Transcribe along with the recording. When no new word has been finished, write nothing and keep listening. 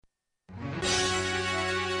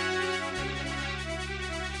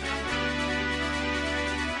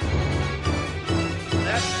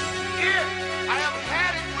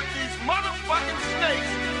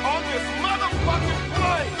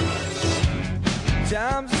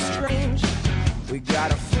times are strange. We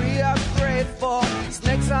got a free upgrade for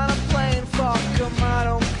snakes on a plane. Fuck 'em, I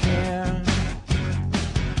don't care.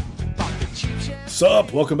 Fuck the cheap chance.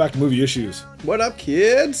 Sup? Welcome back to Movie Issues. What up,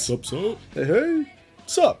 kids? Sup? Hey, hey.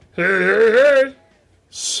 Sup? Hey.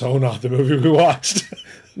 So not the movie we watched.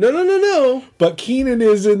 No. But Keenan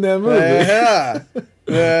is in that movie.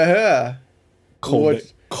 Yeah.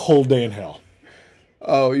 Cold day in hell.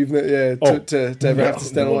 Oh, you've to ever have to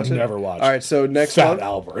stand and watch it? Never watch. All right, so next Fat month.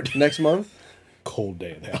 Albert. Next month. Cold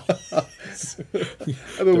day in hell.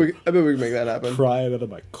 I bet we can make that happen. Crying out of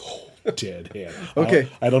my cold dead hand. Okay.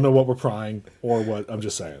 I don't know what we're prying or what. I'm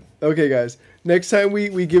just saying. Okay, guys. Next time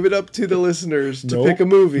we give it up to the listeners to Nope. pick a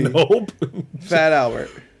movie. Nope. Fat Albert.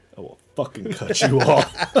 I will fucking cut you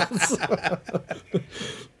off.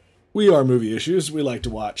 We are Movie Issues. We like to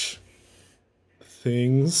watch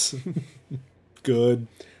things. Good,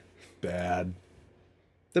 bad.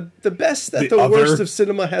 The best that The the other- worst of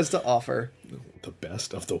cinema has to offer. The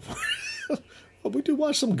best of the worst. Well, we do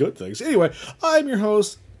watch some good things. Anyway, I'm your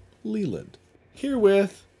host, Leland. Here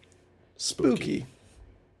with Spooky.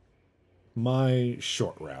 My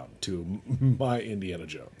short round to my Indiana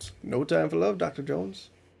Jones. No time for love, Dr. Jones.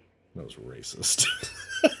 That was racist.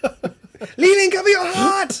 Lean in, cover your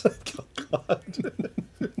heart!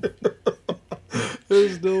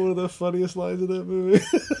 There's still one of the funniest lines in that movie.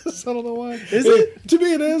 I don't know why. Is it? To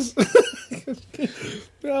me, it is.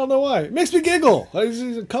 I don't know why. It makes me giggle. Like, he's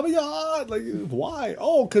like, cover your heart. Like, why?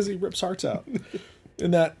 Oh, because he rips hearts out.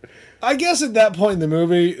 And that, I guess at that point in the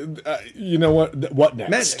movie, you know what? What next?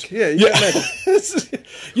 Magic. Yeah, you got magic.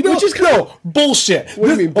 You know, Which is no bullshit. What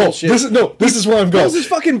do you mean bullshit? This is where I'm going. How's his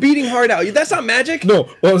fucking beating heart out? That's not magic. No,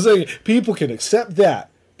 what I'm saying, people can accept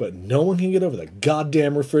that, but no one can get over the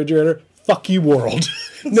goddamn refrigerator. Fuck you, world.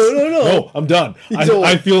 No. No, I'm done. So,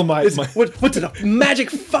 I feel my what's it? A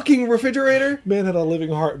magic fucking refrigerator? man had a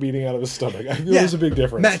living heart beating out of his stomach. I feel there's a big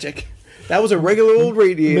difference. Magic. That was a regular old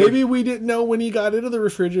radiator. Maybe we didn't know when he got into the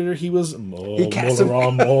refrigerator he was cast him-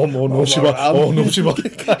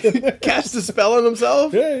 cast a spell on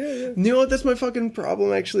himself. Yeah. You know what? That's my fucking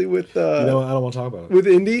problem actually with You know what? I don't want to talk about it. with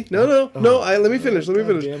Indy. No. Let me finish. God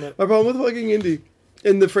damn it. My problem with fucking Indy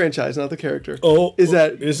in the franchise, not the character.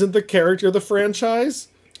 Isn't the character the franchise?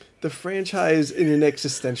 The franchise in an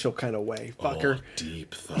existential kind of way, fucker. Oh,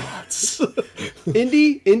 deep thoughts.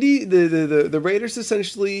 Indy, the Raiders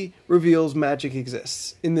essentially reveals magic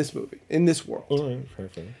exists in this movie, in this world. All right,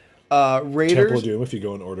 perfect. Raiders. Temple of Doom, if you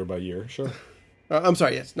go in order by year, sure. I'm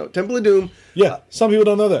sorry. Yes, no. Temple of Doom. Yeah, some people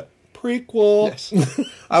don't know that. Prequel. Yes.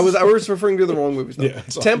 I was referring to the wrong movies. Though. Yeah,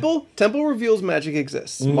 it's all Temple reveals magic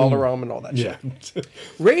exists. Malaram and all that Yeah. shit.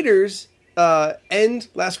 Raiders and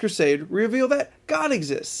Last Crusade reveal that God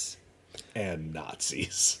exists. And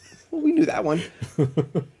Nazis. Well, we knew that one.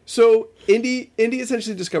 So Indy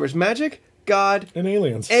essentially discovers magic, God, And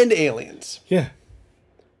aliens. and aliens. Yeah.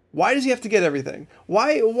 Why does he have to get everything?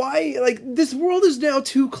 Why, like, this world is now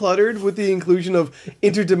too cluttered with the inclusion of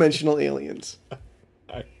interdimensional aliens.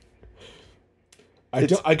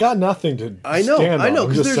 I got nothing to I know, stand on. I'm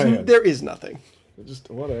because just saying. there is nothing. Just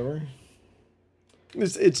whatever.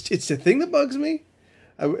 It's the thing that bugs me.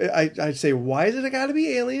 I'd say, why is it got to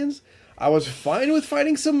be aliens? I was fine with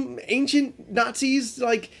fighting some ancient Nazis,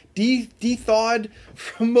 like de-thawed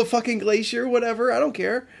from a fucking glacier, whatever. I don't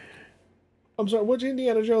care. I'm sorry, which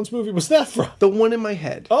Indiana Jones movie was that from? The one in my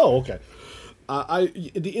head. Oh, okay.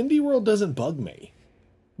 The indie world doesn't bug me.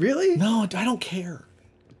 Really? No, I don't care.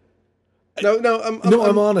 No,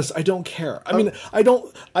 I'm honest. I don't care. I mean,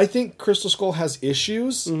 I think Crystal Skull has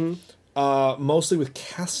issues, mostly with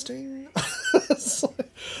casting.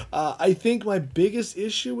 I think my biggest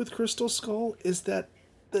issue with Crystal Skull is that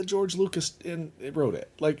George Lucas wrote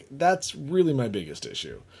it. Like, that's really my biggest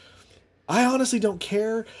issue. I honestly don't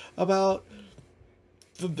care about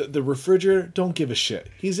the refrigerator. Don't give a shit.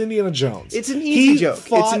 He's Indiana Jones. It's an easy joke.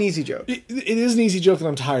 It's an easy joke. It is an easy joke, and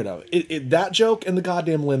I'm tired of it. That joke and the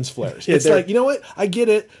goddamn lens flares. Yeah, It's like, you know what? I get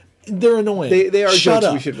it. They're annoying. They are Shut jokes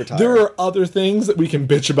up. we should retire. There are other things that we can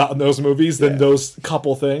bitch about in those movies than those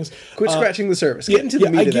couple things. Quit scratching the surface. Get into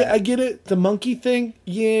the meat of that. I get it. The monkey thing,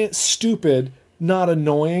 stupid, not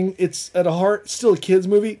annoying. It's at a heart still a kids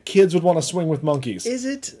movie. Kids would want to swing with monkeys. Is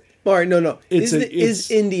it? All right, no. It's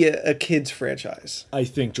Is India a kids franchise? I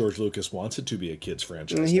think George Lucas wants it to be a kids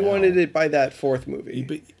franchise. He now. wanted it by that fourth movie.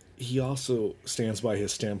 But he also stands by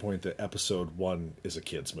his standpoint that Episode 1 is a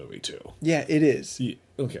kids movie too. Yeah, it is.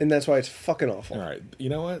 Okay. And that's why it's fucking awful. All right. You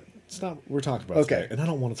know what? It's not. We're talking about Okay. today, and I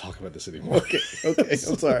don't want to talk about this anymore. Okay, I'm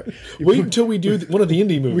sorry. Wait until we do one of the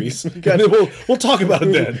indie movies, and then we'll talk about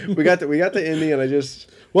it then. We got the indie, and I just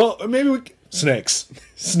Well, maybe Snakes.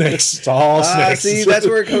 It's all snakes. See, that's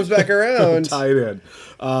where it comes back around. Tie it in.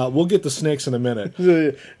 We'll get the snakes in a minute.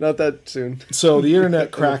 Not that soon. So the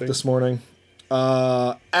internet cracked this morning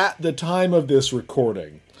at the time of this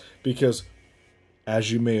recording because,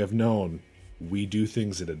 as you may have known, we do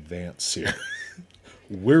things in advance here.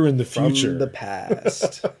 We're in the future. From the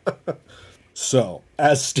past. So,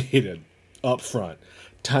 as stated up front,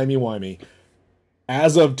 timey-wimey,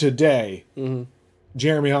 as of today,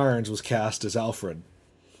 Jeremy Irons was cast as Alfred.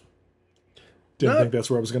 Didn't think that's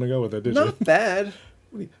where I was going to go with it, did you? Not bad.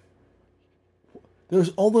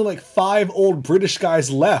 There's only like 5 old British guys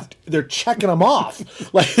left. They're checking them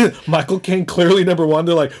off. Like Michael Caine, clearly number 1.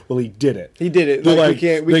 They're like, well, he did it. He did it. They're Like,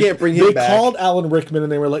 we can't bring him back. They called Alan Rickman and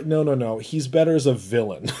they were like, no. He's better as a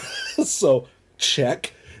villain. So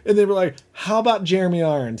check. And they were like, how about Jeremy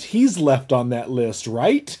Irons? He's left on that list,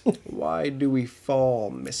 right? Why do we fall,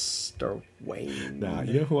 Mr. Wayne? Nah,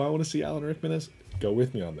 you know who I want to see Alan Rickman as? Go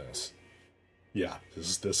with me on this. Yeah,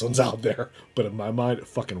 this one's out there. But in my mind, it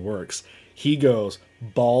fucking works. He goes,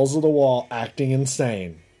 balls of the wall, acting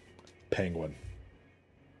insane. Penguin.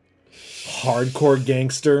 Hardcore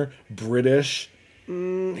gangster, British.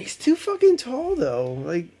 He's too fucking tall, though.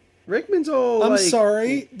 Like, Rickman's all, I'm like...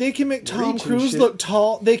 sorry. They can make Tom reach and Cruise shit. look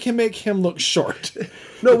tall. They can make him look short.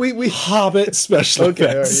 No, we... Hobbit special Okay,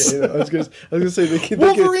 all right, effects. yeah, I was gonna say they can...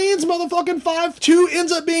 Wolverine's motherfucking 5'2"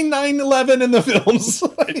 ends up being 9'11" in the films.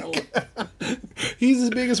 Like, he's as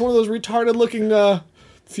big as one of those retarded looking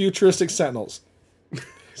futuristic sentinels.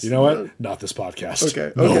 You know what? Not this podcast.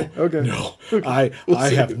 Okay. No. I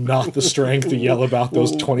have not the strength to yell about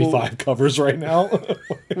those 25 covers right now.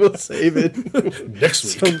 We'll save it.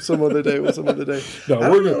 Next week. some other day. Some other day. No, I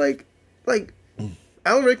we're don't know, good. like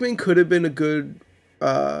Alan Rickman could have been a good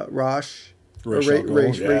Ra's Al Ghul.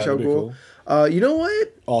 Ra's Yeah, al that'd be Ghul. cool. You know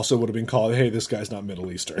what? Also would have been called, hey, this guy's not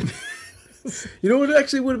Middle Eastern. You know what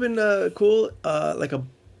actually would have been cool? Like a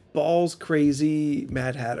balls crazy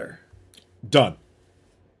Mad Hatter. Done.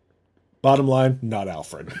 Bottom line, not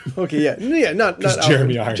Alfred. Okay, yeah, not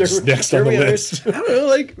Jeremy Irons is next on the list. I don't know,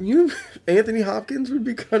 like Anthony Hopkins would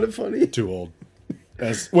be kind of funny. Too old.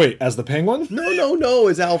 As the Penguin? No,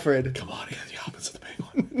 it's Alfred. Come on, Anthony Hopkins as the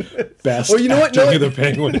Penguin. Best Well, you know what? actor No, of the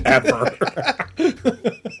Penguin ever.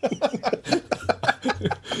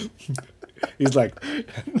 He's like,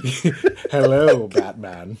 hello,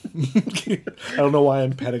 Batman. I don't know why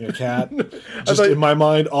I'm petting a cat. Just in my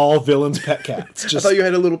mind, all villains pet cats. I thought you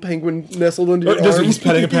had a little penguin nestled under your arm. He's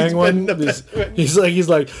petting a penguin. He's petting a penguin. He's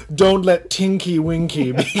like, don't let Tinky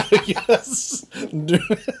Winky be. Yes.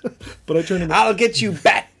 But I turned him. I'll get you,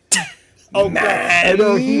 Bat. Oh man! I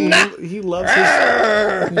know he loves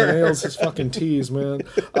his nails his fucking tease, man.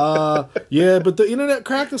 Yeah, but the internet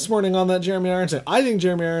cracked this morning on that Jeremy Irons thing. I think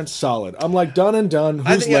Jeremy Irons solid. I'm like done and done.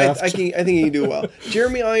 Who's left? I think he can do well.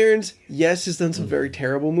 Jeremy Irons, yes, has done some very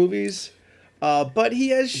terrible movies, but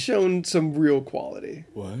he has shown some real quality.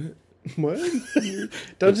 What? What?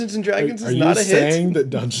 Dungeons and Dragons is Are not you a hit. saying that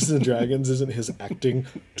Dungeons and Dragons isn't his acting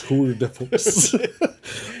tour de force?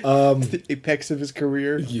 The apex of his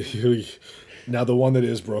career. Now the one that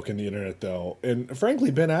is broken the internet though, and frankly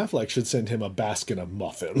Ben Affleck should send him a basket of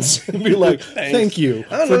muffins and be like, thank you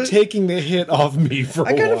for taking the hit off me for a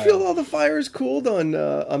while. I kind of feel all the fire is cooled on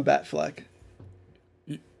Batfleck.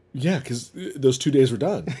 Yeah, because those 2 days were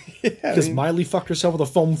done. Because Miley fucked herself with a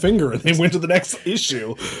foam finger and they went to the next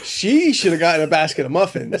issue. She should have gotten a basket of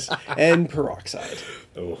muffins and peroxide.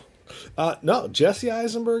 Oh. No, Jesse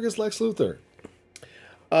Eisenberg is Lex Luthor.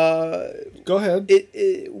 Go ahead.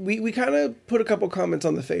 We kind of put a couple comments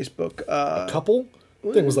on the Facebook. A couple?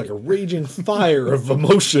 Thing was like a raging fire of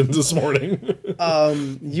emotions this morning.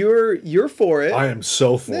 You're for it. I am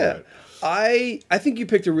so for it. I think you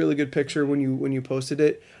picked a really good picture when you posted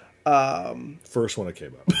it. First one that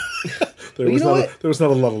came up. There was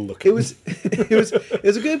not a lot of looking. It was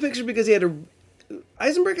a good picture because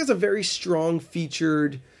Eisenberg has a very strong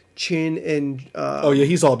featured chin and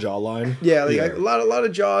he's all jawline. Yeah, like a lot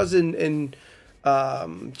of jaws and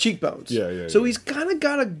cheekbones. Yeah. So he's kind of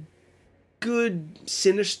got a good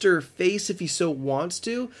sinister face if he so wants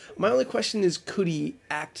to. My only question is, could he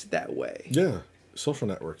act that way? Yeah. Social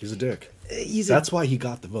Network. He's a dick. That's why he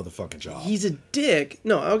got the motherfucking job. He's a dick.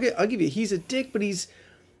 No, I'll give you. He's a dick, but he's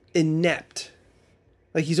inept.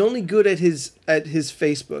 Like he's only good at his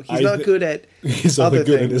Facebook. He's not good at. He's only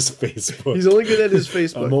good at his Facebook. He's only good at his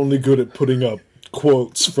Facebook. I'm only good at putting up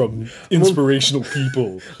quotes from inspirational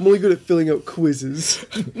people. I'm only good at filling out quizzes.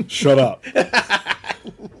 Shut up.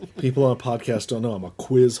 People on a podcast don't know I'm a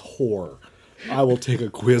quiz whore. I will take a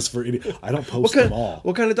quiz for any. I don't post them all.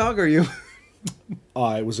 What kind of dog are you?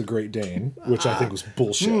 I was a Great Dane, which I think was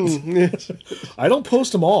bullshit. I don't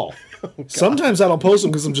post them all. Sometimes I don't post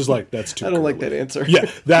them because I'm just like, that's too I don't girly. like that answer. Yeah,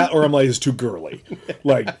 that or I'm like, it's too girly.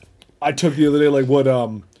 Like, I took the other day, like, what,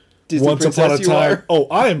 Disney Once Upon a princess you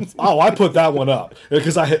Time. are? I put that one up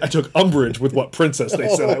because I took umbrage with what princess they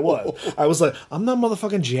said I was. I was like, I'm not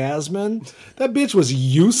motherfucking Jasmine. That bitch was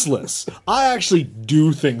useless. I actually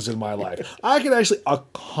do things in my life. I can actually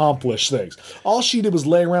accomplish things. All she did was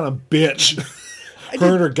lay around and bitch.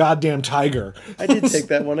 Her and her goddamn tiger. I did take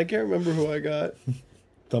that one. I can't remember who I got.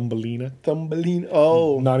 Thumbelina. Thumbelina.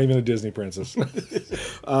 Oh. Not even a Disney princess.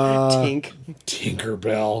 Tink.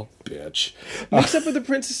 Tinkerbell. Bitch. Mixed up with the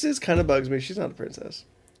princesses kind of bugs me. She's not a princess.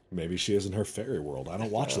 Maybe she is in her fairy world. I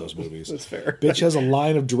don't watch those movies. That's fair. Bitch has a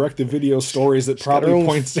line of direct-to-video stories that Got probably her own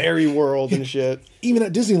points fairy world and shit. even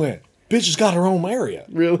at Disneyland. Bitch has got her own area.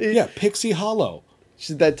 Really? Yeah, Pixie Hollow.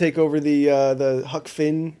 Should that take over the Huck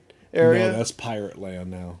Finn area? No, that's Pirate Land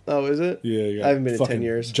now. Oh, is it? Yeah, you got I haven't been in 10 fucking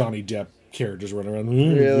years. Johnny Depp characters running around.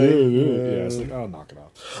 Really? Yeah, it's like, oh, knock it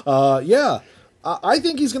off. Yeah, I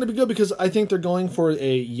think he's going to be good because I think they're going for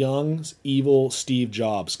a young, evil Steve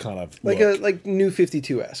Jobs kind of Like look. a New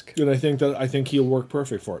 52-esque. And I think he'll work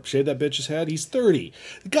perfect for it. Shave that bitch's head. He's 30.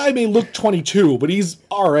 The guy may look 22, but he's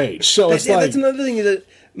our age. So it's like, That's another thing that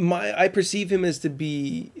I perceive him as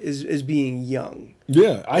as being young.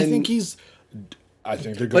 yeah, I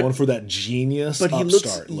think they're going for that genius But he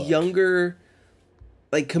upstart looks look. younger,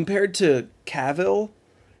 like compared to Cavill.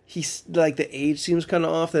 He's like the age seems kind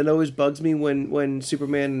of off. That always bugs me when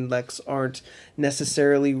Superman and Lex aren't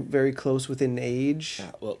necessarily very close within age.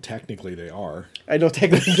 Well, technically they are. I know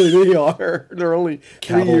technically they are. They're only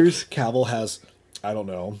 3 years. Cavill has, I don't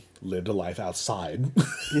know, lived a life outside.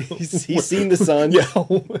 He's seen the sun. Yeah,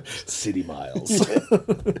 city miles.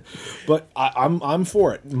 But I'm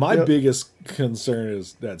for it. My biggest concern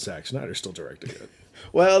is that Zack Snyder's still directing it.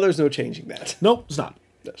 Well, there's no changing that. Nope, it's not.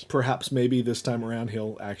 Perhaps maybe this time around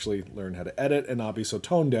he'll actually learn how to edit and not be so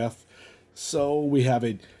tone deaf. So we have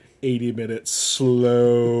a 80-minute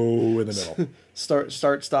slow in the middle. Start,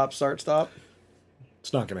 stop.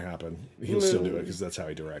 It's not going to happen. He'll still do it because that's how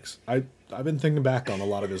he directs. I've been thinking back on a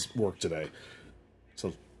lot of his work today. It's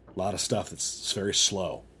a lot of stuff that's very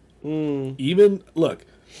slow. Even, look,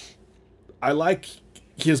 I like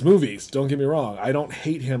his movies, don't get me wrong. I don't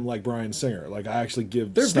hate him like Bryan Singer. Like, I actually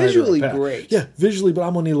give They're Snyder visually a pat. great. Yeah, visually, but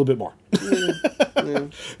I'm going to need a little bit more.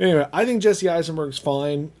 Anyway, I think Jesse Eisenberg's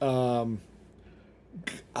fine.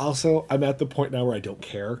 Also, I'm at the point now where I don't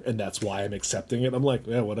care, and that's why I'm accepting it. I'm like,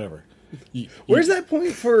 yeah, whatever. Where's that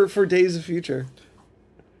point for Days of Future?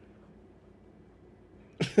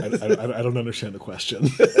 I don't understand the question.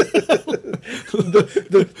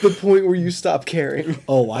 The point where you stop caring.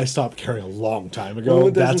 Oh, I stopped caring a long time ago.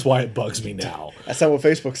 Well, That's why it bugs me now. That's not what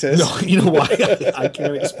Facebook says. No, you know why? I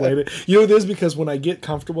can't explain it. You know what it is? Because when I get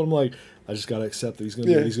comfortable, I'm like, I just got to accept that he's going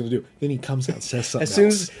to do what he's going to do. Then he comes out and says something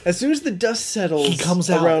As soon as the dust settles, he comes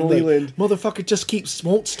out around and like, Leland. motherfucker just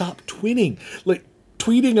won't stop tweeting. Like,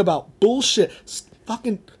 tweeting about bullshit.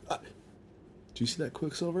 Fucking... do you see that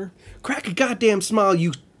Quicksilver? Crack a goddamn smile,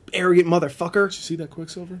 you arrogant motherfucker. Did you see that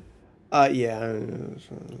Quicksilver? Yeah.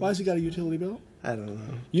 Why has he got a utility belt? I don't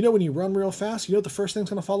know. You know when you run real fast, you know what the first thing's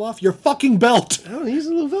going to fall off? Your fucking belt! Oh, he's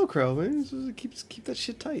a little Velcro, man. Keep that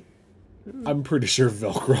shit tight. I'm pretty sure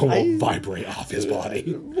Velcro will vibrate off his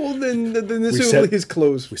body. Well, then this said- is his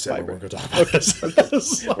clothes. We said we vibrate. weren't going to talk about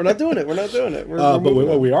this. We're not doing it. We're But moving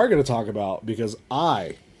what on. we are going to talk about, because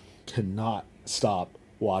I cannot stop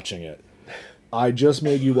watching it. I just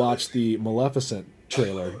made you watch the Maleficent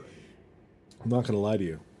trailer. I'm not going to lie to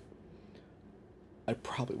you. I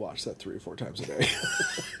probably watch that 3 or 4 times a day.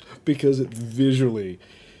 Because it visually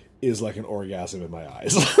is like an orgasm in my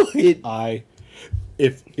eyes.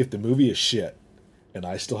 If the movie is shit and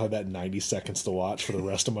I still have that 90 seconds to watch for the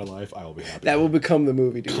rest of my life, I will be happy. That will become the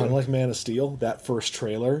movie, dude. Kind of like Man of Steel, that first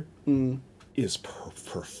trailer is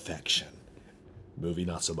perfection. Movie,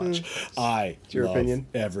 not so much. I your love opinion?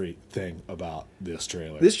 everything about this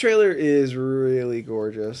trailer. This trailer is really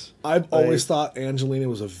gorgeous. I've always thought Angelina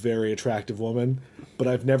was a very attractive woman, but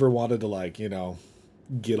I've never wanted to,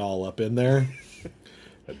 get all up in there.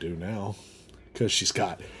 I do now. Because she's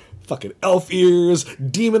got fucking elf ears,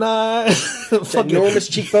 demon eyes, fucking enormous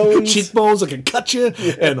cheekbones. cheekbones that can cut you,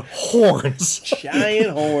 and horns.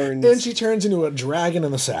 Giant horns. And she turns into a dragon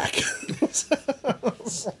in the sack.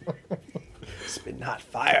 Spitting hot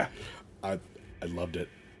fire. I loved it.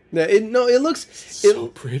 Yeah, it looks So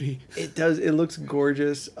pretty. It does. It looks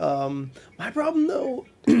gorgeous. My problem though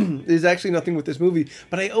is actually nothing with this movie,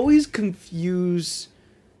 but I always confuse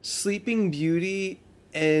Sleeping Beauty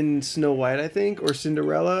and Snow White, I think, or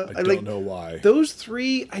Cinderella. I don't know why. Those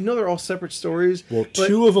three, I know they're all separate stories. Well, but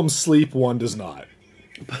two of them sleep, one does not.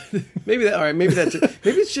 maybe that. All right, maybe that's it.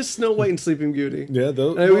 Maybe it's just Snow White and Sleeping Beauty. Yeah,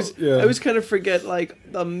 those. I always kind of forget,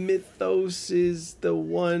 like, the mythos is the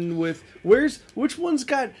one with which one's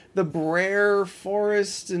got the Brer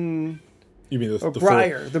Forest and You mean the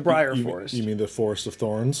Briar, the Briar Forest? You mean the Forest of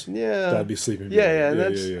Thorns? Yeah, that'd be Sleeping Beauty. Yeah.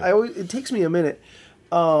 That's I always. It takes me a minute.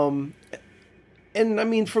 And I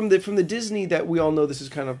mean, from the Disney that we all know this is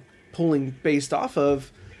kind of pulling based off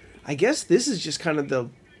of, I guess this is just kind of the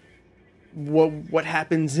what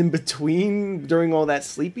happens in between during all that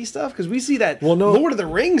sleepy stuff, because we see that Lord of the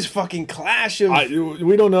Rings fucking clash of.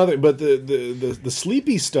 We don't know that, but the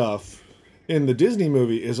sleepy stuff in the Disney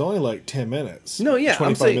movie is only like 10 minutes. No, yeah,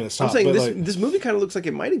 25 minutes top, I'm saying this like, this movie kind of looks like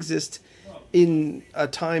it might exist in a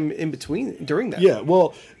time in between during that. Yeah,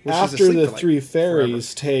 well, after the three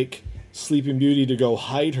fairies forever. take Sleeping Beauty to go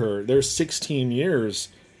hide her, there's 16 years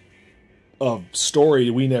of story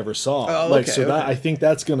we never saw. Oh, okay, I think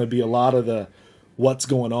that's going to be a lot of the what's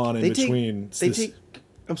going on in between.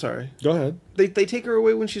 I'm sorry. Go ahead. They take her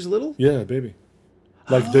away when she's little? Yeah, baby.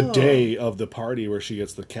 Like the day of the party where she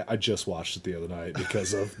gets the cat. I just watched it the other night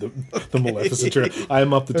because of the Maleficent trailer. I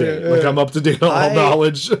am up to date. I'm up to date on all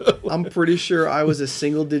knowledge. I'm pretty sure I was a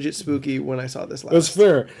single digit spooky when I saw this last. That's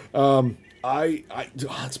fair.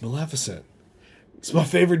 It's Maleficent. It's my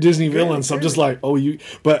favorite Disney villain, so I'm just like,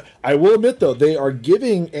 But I will admit, though, they are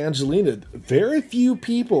giving Angelina. Very few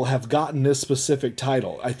people have gotten this specific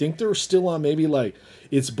title. I think they're still on maybe like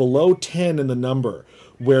it's below 10 in the number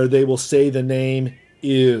where they will say the name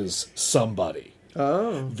is somebody.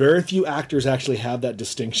 Oh. Very few actors actually have that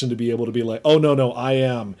distinction to be able to be like, oh, no, I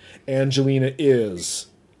am. Angelina is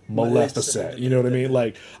Maleficent. You know what I mean?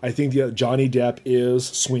 Like, I think Johnny Depp is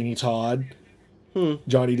Sweeney Todd.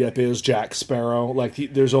 Johnny Depp is Jack Sparrow. Like,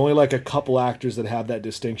 there's only like a couple actors that have that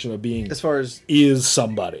distinction of being as far as is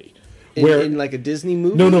somebody. In like a Disney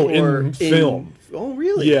movie? No, or in film. Oh,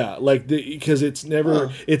 really? Yeah, like because it's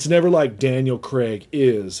never like Daniel Craig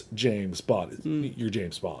is James Bond. You're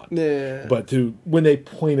James Bond. Yeah. But when they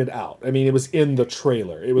pointed out, I mean, it was in the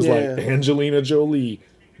trailer. It was like Angelina Jolie,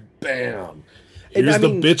 bam. Here's the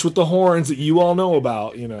bitch with the horns that you all know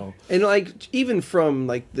about, you know. And like even from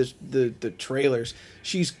like the trailers,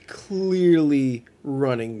 she's clearly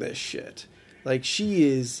running this shit. Like she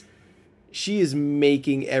is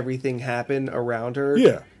making everything happen around her.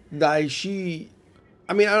 Yeah. I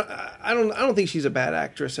don't think she's a bad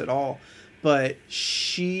actress at all, but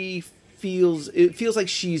it feels like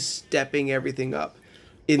she's stepping everything up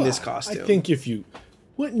in this costume. I think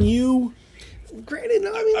wouldn't you? Granted,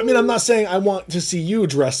 I mean, I'm not saying I want to see you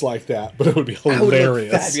dressed like that, but it would be hilarious.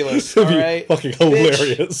 Would look fabulous. It'd be right? fucking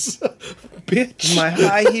hilarious. Bitch. My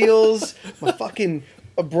high heels, my fucking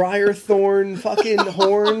briar thorn fucking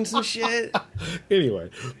horns and shit. Anyway.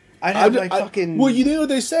 I'd have fucking... Well, you know what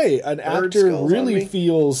they say. An actor really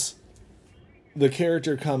feels the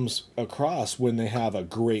character comes across when they have a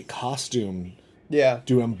great costume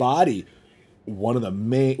to embody one of the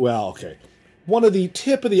main... Well, okay. One of the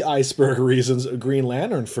tip of the iceberg reasons of Green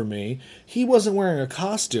Lantern for me, he wasn't wearing a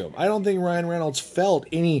costume. I don't think Ryan Reynolds felt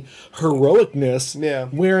any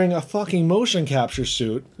heroicness wearing a fucking motion capture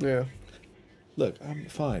suit. Yeah. Look, I'm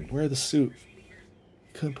fine. Wear the suit.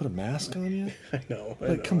 Couldn't put a mask on you? I know.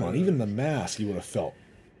 Come on, even the mask, you would have felt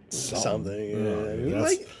something.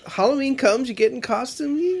 Like Halloween comes, you get in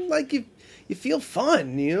costume, you feel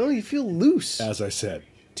fun, you know, you feel loose. As I said,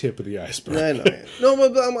 tip of the iceberg. I know. No,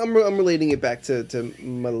 but I'm relating it back to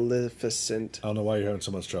Maleficent. I don't know why you're having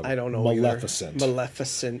so much trouble. I don't know. Maleficent.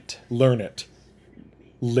 Maleficent. Learn it.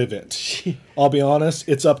 Live it. I'll be honest,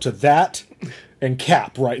 it's up to that and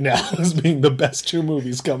Cap right now as being the best two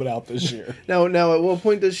movies coming out this year. Now, at what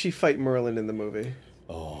point does she fight Merlin in the movie?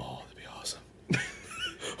 Oh, that'd be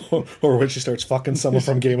awesome. or when she starts fucking someone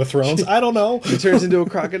from Game of Thrones. I don't know. She turns into a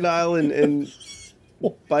crocodile and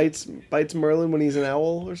bites Merlin when he's an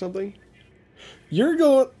owl or something.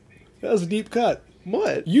 That was a deep cut.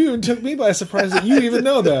 What? You even took me by surprise that you even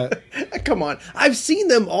know that. Come on. I've seen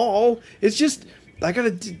them all. It's just... I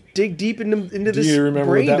gotta dig deep into this. Do you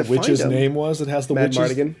remember what that witch's them. name was? It has the Mad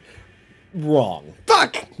witch's... Mardigan. Wrong.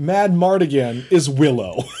 Fuck! Mad Mardigan is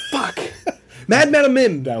Willow. Fuck! Mad Madam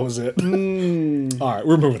Mim. That was it. All right,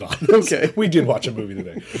 we're moving on. Okay. We did watch a movie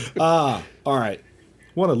today. All right.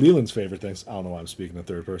 One of Leland's favorite things. I don't know why I'm speaking in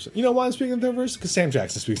third person. You know why I'm speaking in third person? Because Sam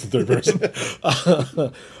Jackson speaks in third person.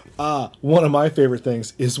 One of my favorite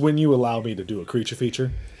things is when you allow me to do a creature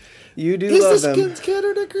feature. You do love them. Is this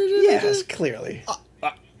considered a creature feature? Yes, clearly.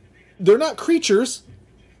 They're not creatures.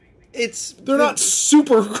 They're not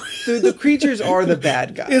super. The creatures are the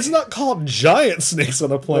bad guys. It's not called Giant Snakes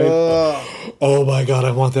on a Plane. Oh my god,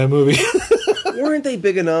 I want that movie. Weren't they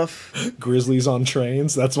big enough? Grizzlies on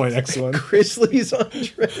Trains. That's my next one. Grizzlies on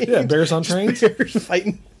trains. Yeah, bears on trains. Bears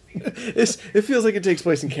fighting. It feels like it takes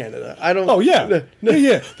place in Canada. I don't. Oh yeah,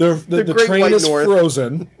 yeah. The Great train White is North.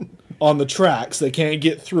 frozen on the tracks. They can't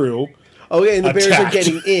get through. Oh yeah, and the bears are Attacked.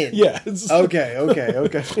 getting in. Yes.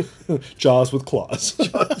 Okay. Jaws with claws.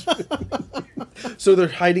 So they're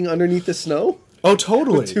hiding underneath the snow? Oh,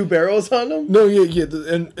 totally. 2 barrels on them? No, yeah,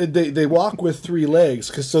 and they walk with 3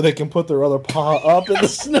 legs so they can put their other paw up in the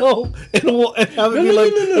snow and have it be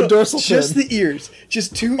like a dorsal fin. Just the ears.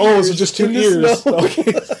 Just 2 ears. Oh, so just 2 in the ears. snow.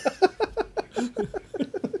 Okay.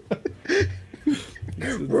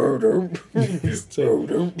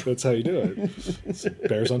 So, that's how you do it.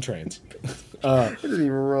 Bears on trains. It doesn't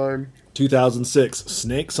even rhyme. 2006,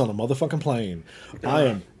 Snakes on a Motherfucking Plane. I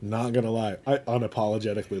am not gonna lie, I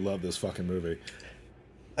unapologetically love this fucking movie.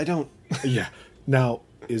 I don't. Yeah. Now,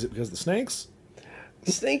 is it because of the snakes?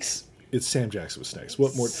 Snakes. It's Sam Jackson with snakes.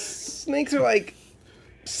 What more? Snakes are like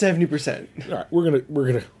 70%. All right,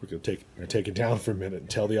 we're gonna take it down for a minute and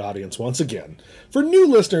tell the audience once again. For new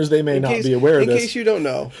listeners, they may not be aware of this. In case you don't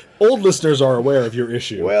know. Old listeners are aware of your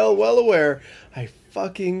issue. Well aware. I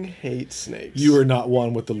fucking hate snakes. You are not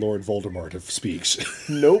one with the Lord Voldemort of speaks.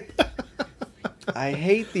 Nope. I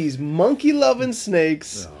hate these monkey-loving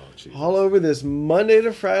snakes all over this Monday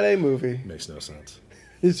to Friday movie. Makes no sense.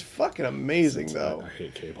 It's fucking amazing, though. I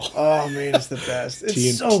hate cable. Oh, man, it's the best.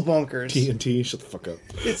 It's so bonkers. TNT, shut the fuck up.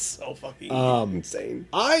 It's so fucking insane.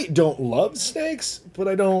 I don't love snakes, but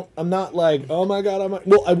I'm not like, oh my god,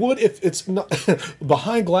 well, I would if it's not,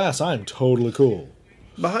 Behind Glass, I'm totally cool.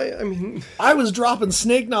 I was dropping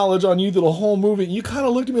snake knowledge on you the whole movie, and you kind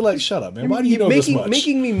of looked at me like, shut up, man, why do you know this much?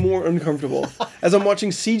 Making me more uncomfortable as I'm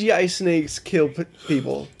watching CGI snakes kill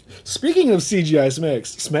people. Speaking of CGI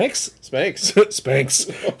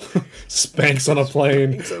Spanks on a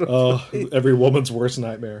plane. Every woman's worst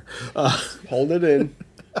nightmare. Hold it in.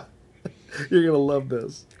 You're gonna love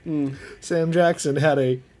this. Sam Jackson had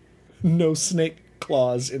a no snake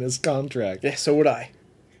clause in his contract. Yeah, so would I.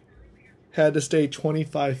 Had to stay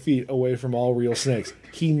 25 feet away from all real snakes.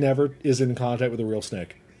 He never is in contact with a real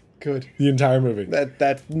snake. Good. The entire movie.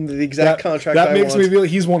 That's the exact contract that I makes want. me feel like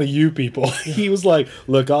he's one of you people. He was like,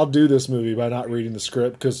 look, I'll do this movie by not reading the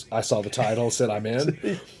script because I saw the title, said I'm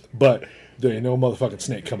in. But there ain't no motherfucking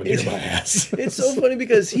snake coming near my ass. It's so funny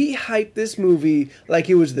because he hyped this movie like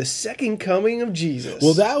it was the second coming of Jesus.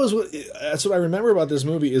 Well, that's what I remember about this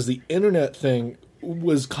movie is the internet thing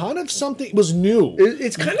was kind of something, it was new.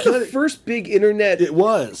 It's kind of the first big internet. It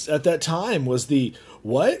was, at that time, was the,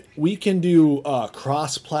 what? We can do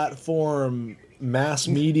cross-platform mass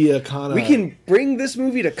media kind of... We can bring this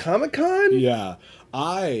movie to Comic-Con? Yeah.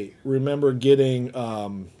 I remember getting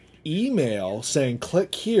email saying,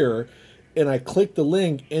 click here, and I clicked the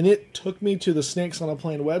link, and it took me to the Snakes on a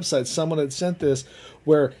Plane website. Someone had sent this,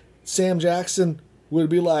 where Sam Jackson would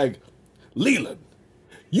be like, Leland,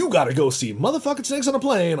 you gotta go see motherfucking Snakes on a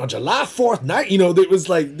Plane on July 4th night. You know, it was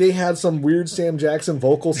like, they had some weird Sam Jackson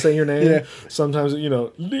vocals say your name. Yeah. Sometimes,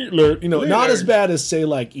 Leland, not as bad as, say,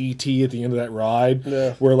 like, E.T. at the end of that ride.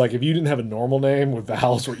 Yeah. Where, like, if you didn't have a normal name with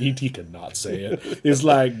vowels where E.T. could not say it, it's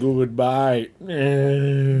like, goodbye,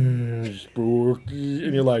 spooky.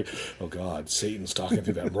 And you're like, oh, God, Satan's talking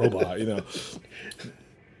through that robot,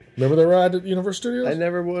 Remember the ride at Universal Studios? I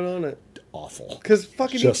never went on it. Awful. Because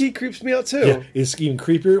fucking E.T. creeps me out too. Yeah, it's even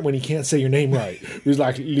creepier when he can't say your name right. He's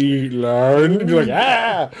like, Leland. And you're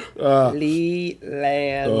like,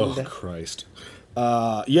 Leland. Oh, Christ.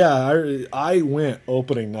 I went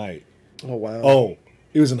opening night. Oh, wow. Oh,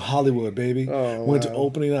 it was in Hollywood, baby. Oh, went to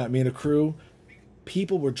opening night, me and a crew.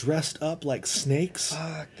 People were dressed up like snakes.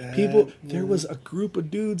 Fuck that. There was a group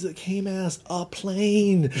of dudes that came as a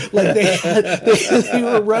plane. Like they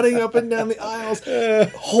were running up and down the aisles,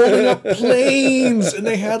 holding up planes, and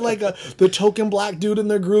they had like the token black dude in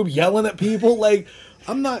their group yelling at people. Like,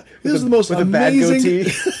 this is the most amazing. With a bad goatee.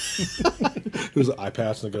 It was an eye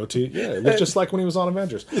patch and a goatee. Yeah, it looked just like when he was on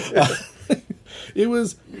Avengers. It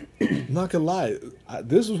was, I'm not gonna lie,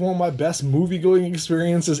 this was one of my best movie-going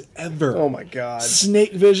experiences ever. Oh my God.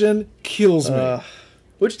 Snake vision kills me.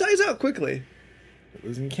 Which dies out quickly.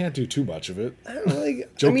 You can't do too much of it. I don't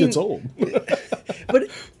like. Joke gets old.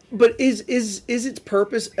 But is its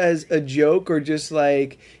purpose as a joke or just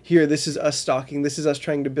like, here, this is us stalking, this is us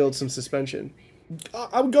trying to build some suspension?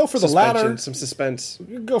 I would go for the latter. Some suspense.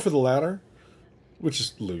 Go for the latter. which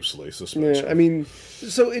is loosely suspension. Yeah, I mean,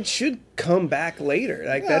 so it should come back later.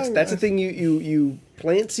 Like that's the thing. You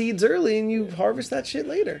plant seeds early and you harvest that shit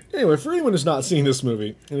later. Anyway, for anyone who's not seen this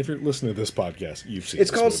movie, and if you're listening to this podcast, you've seen. It's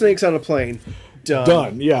this called movie. Snakes on a Plane.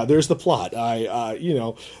 Done. Yeah, there's the plot.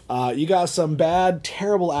 You got some bad,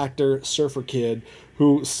 terrible actor, surfer kid,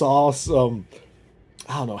 who saw some,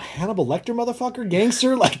 I don't know, Hannibal Lecter motherfucker,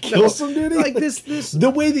 gangster, like kill some dude. Like this. The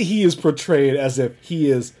way that he is portrayed as if he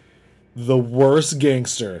is the worst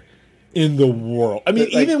gangster in the world. I mean,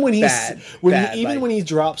 Like, even when bad, he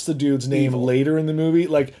drops the dude's name evil. later in the movie,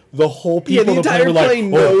 like the whole people the on the plane entire were like,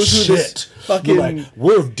 plane "Oh knows who this shit!" fucking- We're like,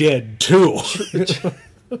 "We're dead too."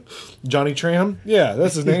 Johnny Tram? Yeah,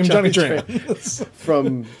 that's his name, Johnny Tram.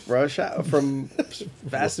 From from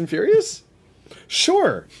Fast and Furious?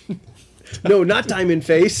 Sure. No, not Diamond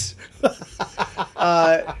Face. That's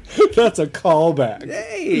a callback.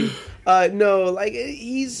 Hey, no, like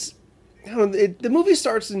he's. I don't know, the movie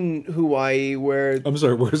starts in Hawaii, where I'm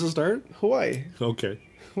sorry, where does it start? Hawaii. Okay.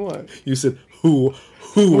 What? You said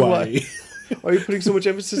Hawaii. Why are you putting so much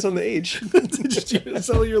emphasis on the age?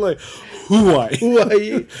 So you're like, Hawaii.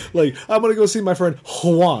 Hawaii. Like, I'm going to go see my friend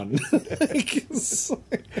Juan.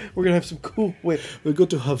 We're gonna have some cool. Wait, We'll go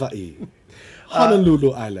to Hawaii.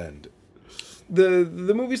 Honolulu Island. the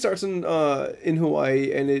movie starts in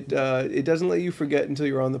Hawaii, and it doesn't let you forget until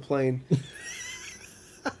you're on the plane.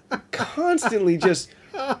 Constantly just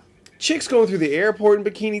chicks going through the airport in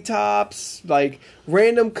bikini tops, like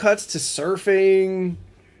random cuts to surfing,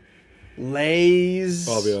 lays.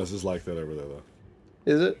 I'll be honest, it's like that over there, though.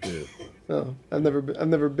 Is it? Yeah. Oh, I've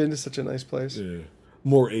never been to such a nice place. Yeah.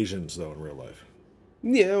 More Asians, though, in real life.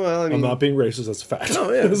 Yeah, well, I mean, I'm not being racist, that's a fact.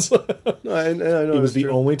 Oh, yeah. No, I know It was that's the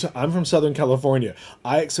true. only time. I'm from Southern California.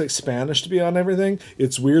 I expect Spanish to be on everything.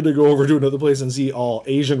 It's weird to go over to another place and see all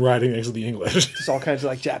Asian writing next to the English. Just all kinds of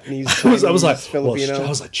like Japanese, I was like, well, Filipino, I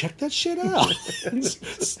was like, check that shit out.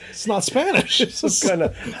 it's not Spanish. It's kind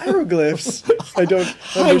of hieroglyphs. I don't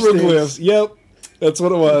understand. hieroglyphs. Yep, that's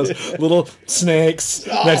what it was. Little snakes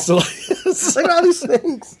next to. Like all these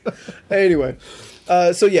things. Anyway,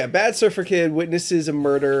 so yeah, bad surfer kid witnesses a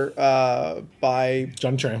murder by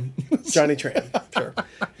John Tram. Johnny Tran. Sure.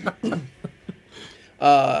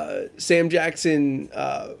 Sam Jackson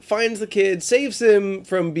finds the kid, saves him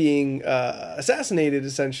from being assassinated,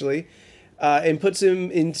 essentially, and puts him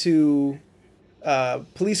into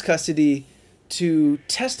police custody to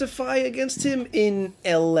testify against him in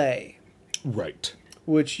L.A., Right.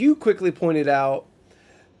 which you quickly pointed out,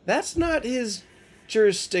 that's not his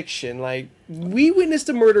jurisdiction. Like, we witnessed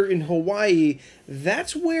a murder in Hawaii.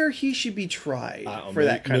 That's where he should be tried for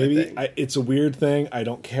that kind of thing. It's a weird thing. I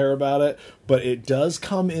don't care about it, but it does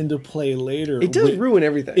come into play later. It does ruin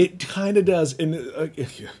everything. It kind of does. And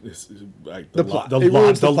the plot. the It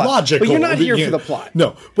ruins the plot. logical. But you're not here for the plot.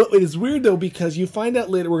 No, but it's weird though because you find out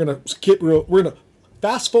later. We're gonna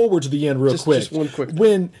fast forward to the end real quick. Just one quick thing.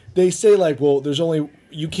 When they say like, well,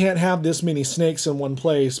 you can't have this many snakes in one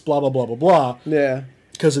place. Blah blah blah blah blah. Yeah.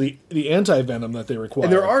 Because of the anti-venom that they require.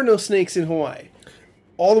 And there are no snakes in Hawaii.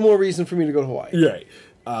 All the more reason for me to go to Hawaii. Right.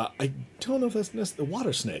 I don't know if that's the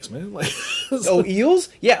water snakes, man. Like, Oh, eels?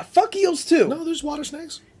 Yeah, fuck eels too. no, there's water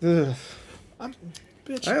snakes. Ugh.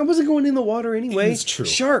 Bitch. I wasn't going in the water anyway. It's true.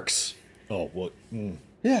 Sharks. Oh, well,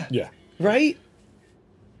 Yeah. yeah. Right?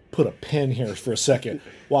 Put a pin here for a second.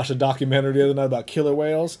 Watched a documentary the other night about killer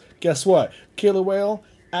whales. Guess what? Killer whale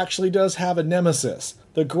actually does have a nemesis,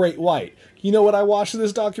 the great white. You know what I watched in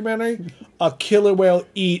this documentary? A killer whale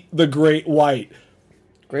eat the great white.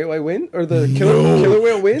 Great white win? Or the killer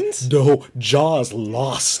whale wins? No, Jaws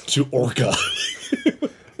lost to Orca.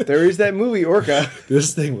 There is that movie, Orca.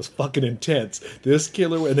 This thing was fucking intense. This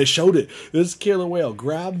killer whale, and they showed it. This killer whale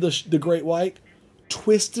grabbed the great white,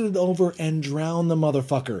 twisted it over, and drowned the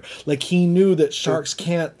motherfucker. Like he knew that sharks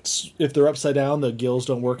can't, if they're upside down, the gills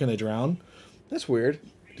don't work and they drown. That's weird.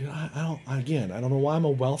 Dude, I don't know why I'm a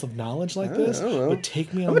wealth of knowledge like this, I don't know. but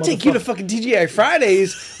take me on. I'm gonna take you to fucking TGI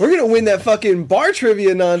Fridays. We're gonna win that fucking bar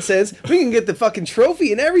trivia nonsense. We can get the fucking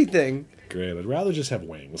trophy and everything. Great, I'd rather just have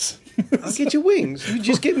wings. I'll get you wings. You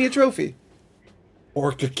just get me a trophy.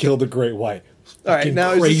 Orca killed the great white. All right, Fucking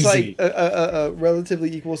now crazy. is this like a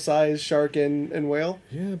relatively equal size shark and whale?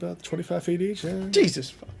 Yeah, about 25 feet each. Yeah, Jesus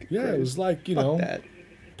fucking yeah, Christ. it was like Fuck that.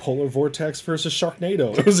 Polar vortex versus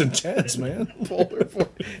Sharknado. It was intense, man. Polar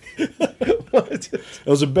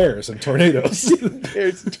Those are bears and tornadoes.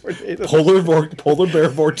 Bears and tornadoes. Polar bear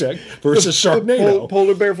vortex versus Sharknado.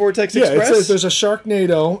 Polar Bear Vortex Yeah, it Express. says there's a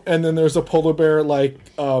Sharknado, and then there's a polar bear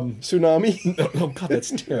Tsunami. oh god,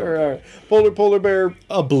 that's terrible. Or, polar bear.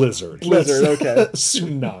 A blizzard. Blizzard, okay.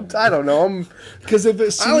 Tsunami. I don't know. Because if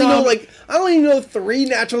it's I only know 3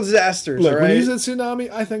 natural disasters. Look, all when right? you said tsunami,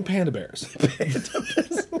 I think panda bears.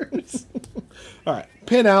 All right,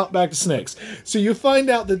 pin out, back to snakes. So you find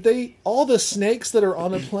out that all the snakes that are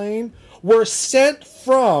on the plane were sent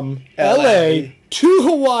from LA to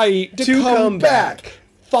Hawaii to come back.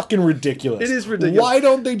 Fucking ridiculous. It is ridiculous. Why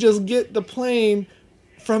don't they just get the plane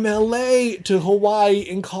from LA to Hawaii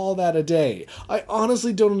and call that a day? I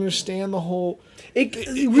honestly don't understand the whole... It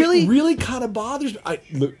really kind of bothers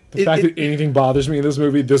me. The fact that anything bothers me in this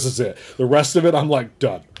movie, this is it. The rest of it, I'm like,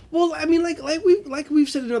 done. Well, I mean, like we've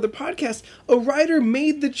said in other podcasts, a writer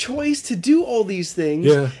made the choice to do all these things,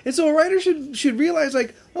 Yeah. and so a writer should realize,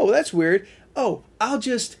 like, oh, that's weird. Oh, I'll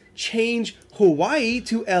just change Hawaii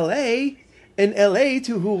to L.A. and L.A.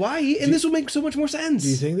 to Hawaii, and this will make so much more sense. Do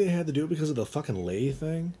you think they had to do it because of the fucking lay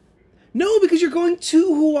thing? No, because you're going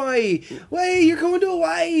to Hawaii. Wait, you're going to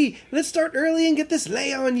Hawaii. Let's start early and get this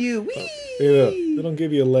lay on you. Whee! Yeah, they don't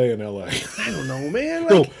give you a lay in LA. I don't know, man.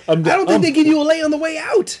 No, Like, I don't think they give you a lay on the way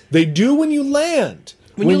out. They do when you land.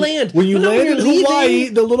 When you land. When you But not land when in you're Hawaii,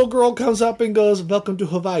 leaving. the little girl comes up and goes, "Welcome to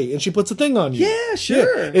Hawaii," and she puts a thing on you. Yeah,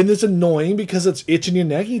 sure. And it's annoying because it's itching your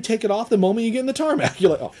neck, and you take it off the moment you get in the tarmac.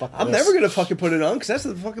 You're like, "Oh fuck!" I'm this." never gonna fucking put it on because that's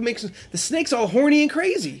what fucking makes the snakes all horny and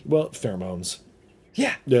crazy. Well, pheromones.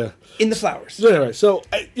 Yeah. Yeah. In the flowers. So anyway,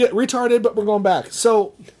 retarded, but we're going back.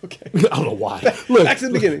 So, Okay. I don't know why. Look, back to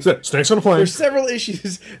the beginning. Snakes on a plane. There's several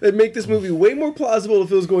issues that make this movie way more plausible if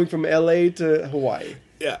it was going from LA to Hawaii.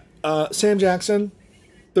 Yeah. Sam Jackson.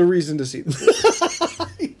 The reason to see this.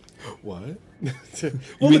 What?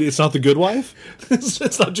 You mean it's not The Good Wife?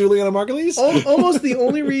 It's not Juliana Margulies? Almost the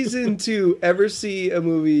only reason to ever see a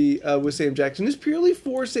movie with Sam Jackson is purely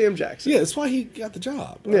for Sam Jackson. Yeah, that's why he got the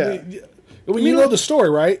job. Yeah. You know the story,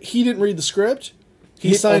 right? He didn't read the script.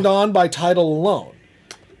 He signed on by title alone.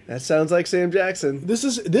 That sounds like Sam Jackson. This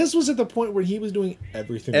was at the point where he was doing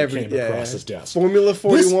everything that came across his desk. Formula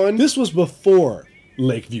 41. This was before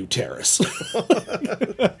Lakeview Terrace.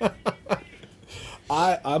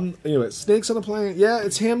 Anyway, Snakes on a Plane. Yeah,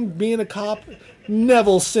 it's him being a cop.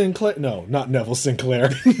 Neville Sinclair. No, not Neville Sinclair.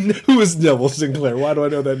 Who is Neville Sinclair? Why do I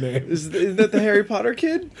know that name? Is that the Harry Potter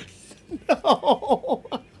kid? No.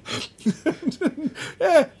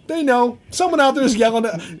 Yeah, they know. Someone out there is yelling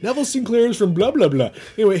at Neville Sinclair is from blah blah blah.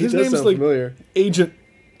 Anyway, his does name is sound like familiar. Agent.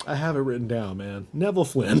 I have it written down, man. Neville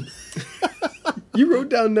Flynn. You wrote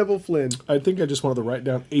down Neville Flynn. I think I just wanted to write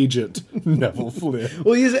down Agent Neville Flynn.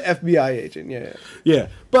 Well, he's an FBI agent, yeah. Yeah,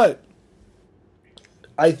 but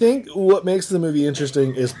I think what makes the movie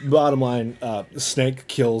interesting is, bottom line, Snake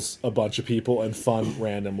kills a bunch of people in fun,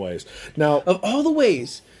 random ways. Now, Of all the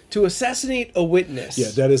ways to assassinate a witness. yeah,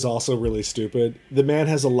 that is also really stupid. The man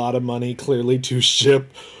has a lot of money, clearly, to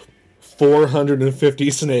ship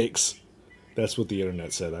 450 snakes. That's what the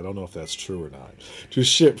internet said. I don't know if that's true or not. To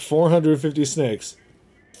ship 450 snakes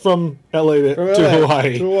from LA to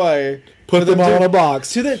Hawaii. To Hawaii. Put them all in a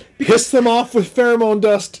box. Piss them off with pheromone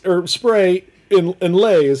dust or spray in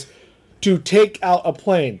lays to take out a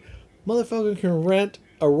plane. Motherfucker can rent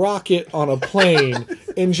a rocket on a plane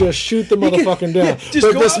and just shoot the motherfucking down. Just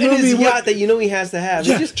go out in his yacht that you know he has to have.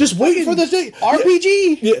 Yeah, just wait for the thing.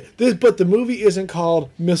 RPG. Yeah, but the movie isn't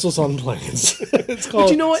called Missiles on Planes. It's called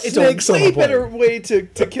But you know what? It's Snakes a on way a Plane. better way to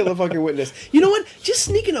kill a fucking witness. You know what? Just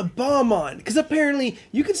sneaking a bomb on. Because apparently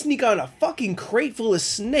you can sneak on a fucking crate full of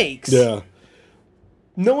snakes. Yeah.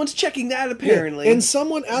 No one's checking that, apparently. And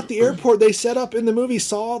someone at the airport they set up in the movie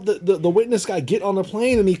saw the witness guy get on the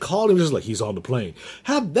plane, and he called him just like, he's on the plane.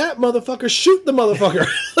 Have that motherfucker shoot the motherfucker.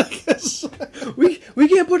 Like, we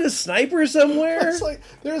can't put a sniper somewhere? it's like,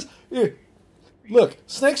 look,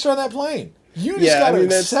 snakes are on that plane. You just gotta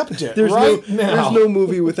accept it right now. There's no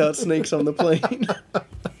movie without snakes on the plane.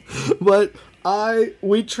 But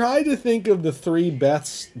we tried to think of the three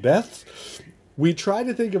we tried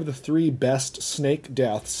to think of the three best snake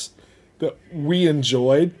deaths that we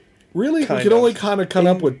enjoyed. Really, we could only kind of come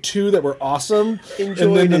up with two that were awesome, and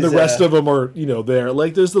then the rest of them are there.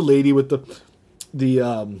 Like there's the lady with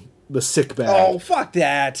the sick bag. Oh, fuck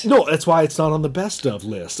that. No, that's why it's not on the best of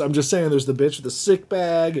list. I'm just saying there's the bitch with the sick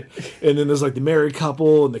bag, and then there's like the married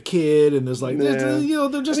couple and the kid, and there's like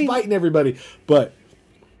they're just fighting everybody, but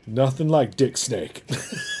nothing like Dick Snake.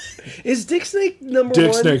 Is Dick Snake number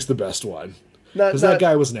Dick one? Snake's the best one. Because that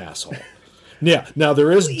guy was an asshole. Yeah, now there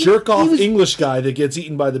is jerk-off English guy that gets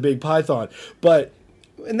eaten by the big python, but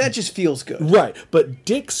And that just feels good. Right, but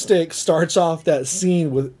Dick Snake starts off that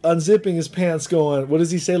scene with unzipping his pants, going, "What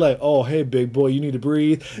does he say? Like, oh, hey, big boy, you need to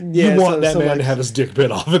breathe." Yeah, you want that so man like- to have his dick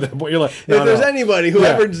bit off at that point. You're like, no, If there's no. anybody who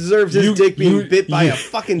ever deserves his dick being bit by a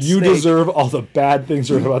fucking you snake. deserve all the bad things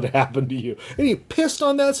that are about to happen to you. And he pissed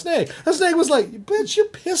on that snake. That snake was like, "Bitch, you're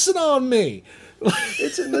pissing on me."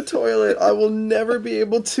 It's in the toilet. I will never be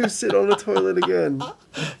able to sit on a toilet again.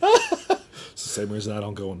 It's the same reason I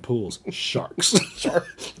don't go in pools. Sharks.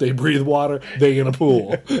 They breathe water. They in a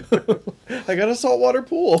pool. I got a saltwater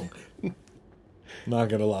pool. Not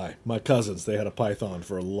gonna lie, my cousins, they had a python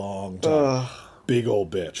for a long time. Big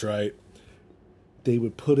old bitch, right? They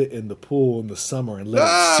would put it in the pool in the summer and let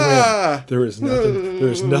it swim. There is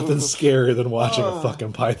nothing scarier than watching a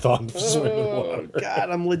fucking python swim in water. God,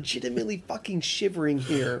 I'm legitimately fucking shivering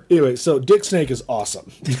here. Anyway, so Dick Snake is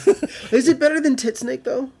awesome. Is it better than Tit Snake,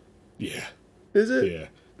 though? Yeah, Is it? yeah.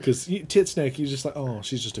 Because Tit Snake, you're just like, oh,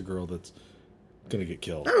 she's just a girl that's gonna get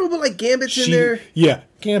killed. I don't know, but like Gambit's in there. Yeah,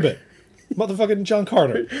 Gambit. Motherfucking John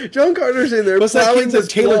Carter. John Carter's in there. What's that plowing kid's name?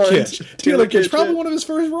 this Taylor blonde. Kitsch. Taylor Kitsch. Probably yeah. one of his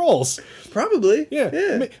first roles. Probably. Yeah.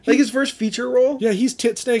 Yeah. He- Like his first feature role. Yeah, he's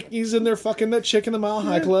Tit Snake. He's in there fucking that chick in the Mile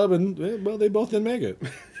High Club, and well, they both didn't make it.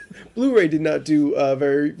 Blu-ray did not do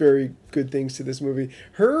very, very good things to this movie.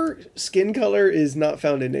 Her skin color is not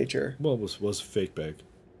found in nature. Well, it was fake bake.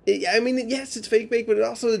 I mean, yes, it's fake baked, but it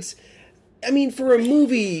also it's. I mean, for a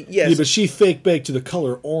movie, yes. Yeah, but she fake baked to the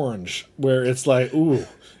color orange, where it's like, ooh,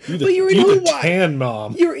 you the, But you're in you the Hawaii. tan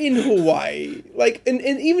mom. You're in Hawaii, like, and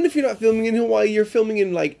even if you're not filming in Hawaii, you're filming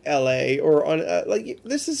in like L.A. or on like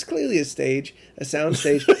this is clearly a stage, a sound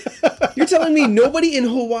stage. You're telling me nobody in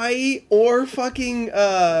Hawaii or fucking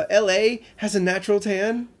L.A. has a natural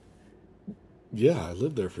tan? Yeah, I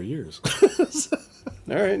lived there for years.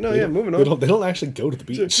 All right, no, yeah, moving They on. don't actually go to the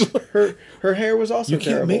beach. Her hair was also You can't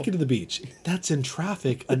terrible. make it to the beach. That's in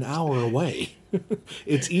traffic an hour away.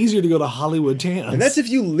 It's easier to go to Hollywood Tans. And that's if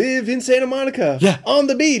you live in Santa Monica. Yeah. On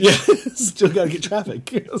the beach. Yeah, still gotta get traffic.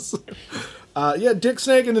 Yes. Yeah, Dick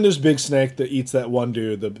Snake, and then there's Big Snake that eats that one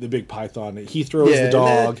dude, the big python. He throws Yeah, the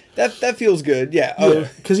dog. That feels good. Yeah. Oh,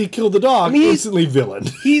 Because he killed the dog, mean, he's- instantly villain.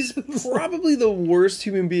 he's probably the worst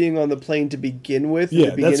human being on the plane to begin with. Yeah, in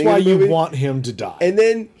the beginning that's why of the you movie. want him to die. And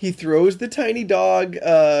then he throws the tiny dog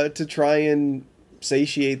to try and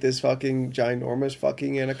satiate this fucking ginormous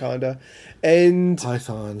fucking anaconda, and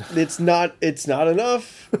Python. it's not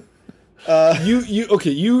enough.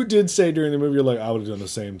 You did say during the movie, you're like, I would have done the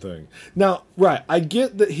same thing. Now, right, I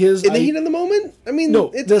get that his... In the heat of the moment, I mean,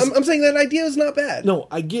 No, I'm saying that idea is not bad. No,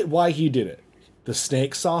 I get why he did it. The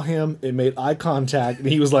snake saw him, it made eye contact, and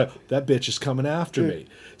he was like, that bitch is coming after me.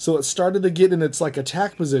 So it started to get in its like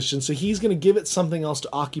attack position, so he's going to give it something else to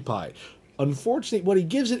occupy. Unfortunately, what he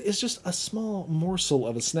gives it is just a small morsel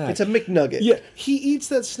of a snack. It's a McNugget. Yeah, he eats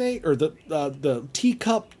that snake, or the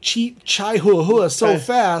teacup cheap chai hua hua so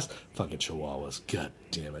fast. Fucking chihuahuas, god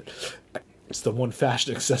damn it. It's the one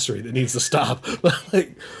fashion accessory that needs to stop.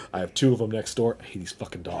 Like, I have two of them next door. I hate these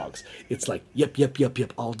fucking dogs. It's like, yep,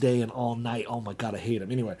 all day and all night. Oh my god, I hate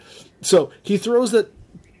them. Anyway, so he throws that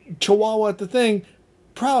chihuahua at the thing.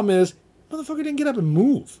 Problem is, motherfucker didn't get up and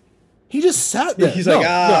move. He just sat there. He's No,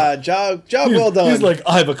 like, no. job well done. He's like,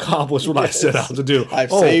 I've accomplished what I set out to do.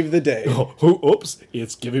 I've saved the day. Oops,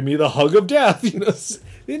 it's giving me the hug of death. You know,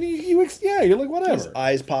 and you're like, whatever. His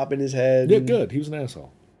eyes pop in his head. Yeah, good. He was an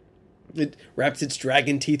asshole. It wraps its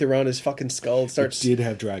dragon teeth around his fucking skull. It starts. Did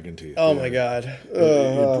have dragon teeth. Oh yeah. my god.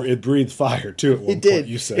 It breathed fire too. At one It did. Point,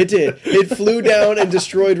 you said It did. It flew down and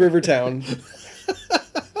destroyed Rivertown.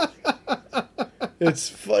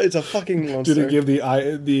 It's a fucking monster. Did it give the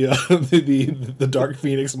Dark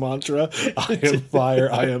Phoenix mantra? I am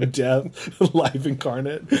fire. I am death. Life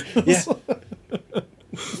incarnate. Yeah.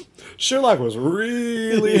 Sherlock was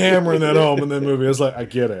really hammering that home in that movie. I was like, I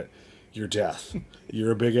get it. You're death.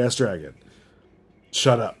 You're a big ass dragon.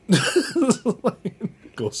 Shut up.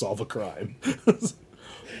 Go solve a crime.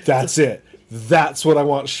 That's it. That's what I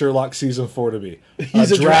want Sherlock season 4 to be.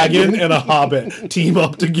 He's a a dragon dragon. and a hobbit team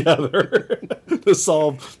up together to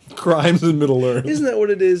solve crimes in Middle Earth. Isn't that what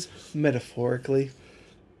it is? Metaphorically.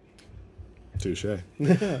 Touche.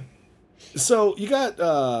 So you got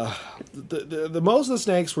the most of the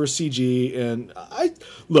snakes were CG, and I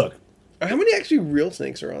look. How many actually real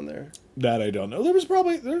snakes are on there? That I don't know.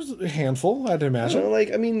 There's a handful, I'd I don't imagine. know,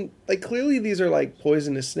 I mean, clearly these are like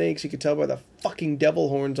poisonous snakes. You could tell by the fucking devil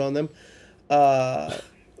horns on them. I'd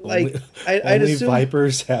Only assume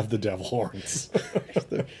vipers have the devil horns.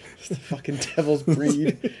 it's the fucking devil's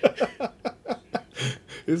breed.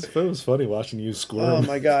 It was funny watching you Oh squirm.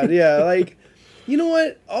 my god, yeah, You know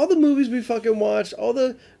what? All the movies we fucking watched, all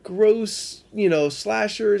the gross,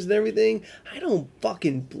 slashers and everything, I don't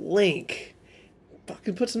fucking blink.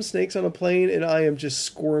 Fucking put some snakes on a plane and I am just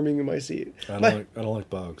squirming in my seat. I don't like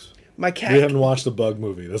bugs. My cat. We haven't watched the bug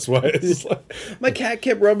movie. That's why. It's like, my cat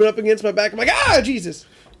kept rubbing up against my back. I'm like, Jesus.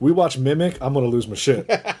 we watch Mimic. I'm gonna lose my shit.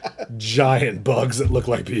 Giant bugs that look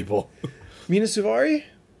like people. Mina Suvari?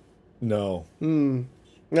 No. Mia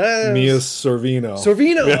Mia Sorvino.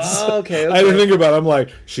 Sorvino. Yes. Oh, okay. I didn't think about it. I'm like,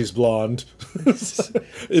 she's blonde.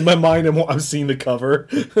 In my mind, I'm seeing the cover.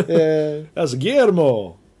 Yeah. That's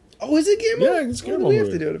Guillermo. Oh, is it Guillermo? Yeah, it's Guillermo We have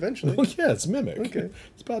movie. to do it eventually. Well, yeah, it's Mimic. Okay.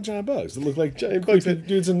 It's about giant bugs that look like Giant bugs creepy that-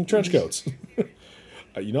 dudes in trench coats.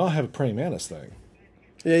 I have a praying mantis thing.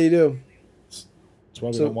 Yeah, you do. That's why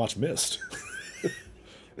we So- don't watch Mist.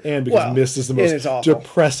 And because Well, Mist is the and it's most awful.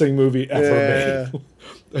 depressing movie ever Yeah.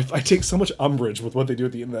 made. I take so much umbrage with what they do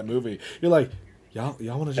at the end of that movie. You're like, y'all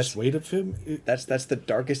want to just wait a film? That's the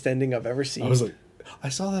darkest ending I've ever seen. I was like, I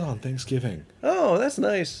saw that on Thanksgiving. oh, that's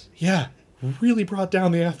nice. Yeah, really brought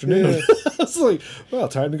down the afternoon. Yeah. I was like, well,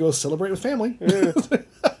 time to go celebrate with family.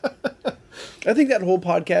 I think that whole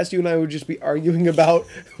podcast, you and I would just be arguing about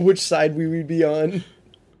which side we would be on.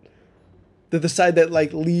 The side that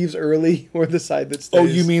leaves early or the side that stays. Oh,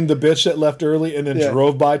 you mean the bitch that left early and then Yeah.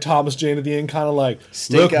 drove by Thomas Jane at the end, kind of like,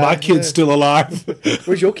 Stake look, my out, kid's yeah. still alive.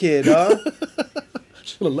 Where's your kid, huh?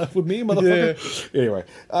 Should have left with me, motherfucker. Anyway,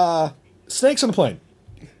 snakes on the plane.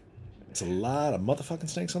 It's a lot of motherfucking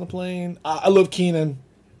snakes on the plane. I love Keenan.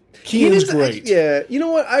 Keenan's great. Yeah, you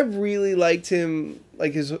know what? I really liked him,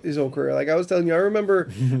 his whole career. Like I was telling you, I remember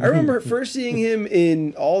first seeing him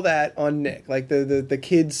in All That on Nick, like the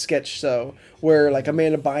kids sketch show where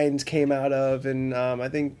Amanda Bynes came out of, and I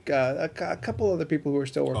think a couple other people who are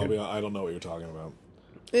still working. I don't know what you're talking about.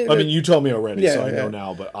 And I mean, you told me already, Yeah, so I know yeah.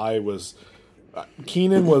 now. But I was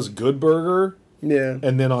Keenan was Good Burger, yeah.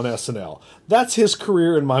 and then on SNL. That's his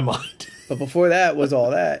career in my mind. But before that was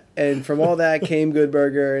All That, and from All That came Good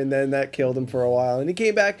Burger, and then that killed him for a while. And he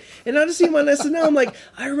came back, and now to see him on SNL, I'm like,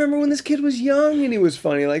 I remember when this kid was young and he was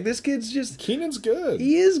funny. Like this kid's just, Keenan's good.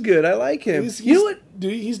 he is good. I like him. You know what?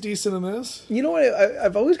 He's decent in this. You know what?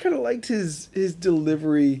 I've always kind of liked his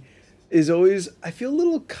delivery. Is always, I feel a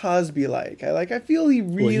little Cosby like. I feel he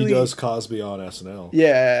really Well, he does Cosby on SNL.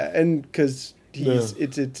 Yeah, and because he's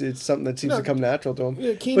Yeah. it's something that seems No, to come natural to him.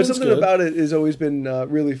 yeah, but Keenan's something good. about it has always been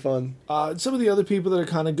really fun. Some of the other people that are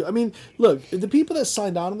kind of good. I mean, look, the people that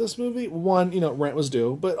signed on to this movie, one, rent was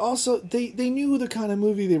due, but also they knew the kind of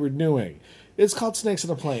movie they were doing. It's called Snakes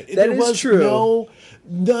on a Plane. That is true.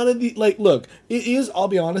 None of the, look, it is, I'll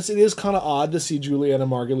be honest, it is kind of odd to see Juliana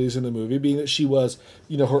Margulies in the movie, being that she was,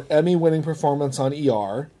 her Emmy-winning performance on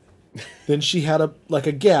ER. Then she had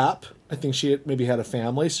a gap. I think she maybe had a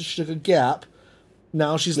family, so she took a gap.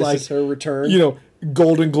 Now she's This is her return.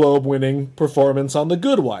 Golden Globe winning performance on The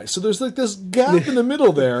Good Wife. So there's this gap in the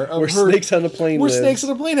middle there of Where Snakes on a Plane Where lives. Snakes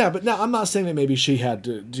on a Plane happened. Now I'm not saying that maybe she had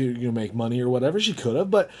to do make money or whatever. She could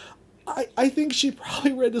have, but I think she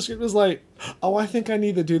probably read the script and was like, oh, I think I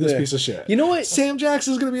need to do this Yeah. piece of shit. You know what? Sam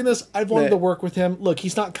Jackson's going to be in this. I've wanted Yeah. to work with him. Look,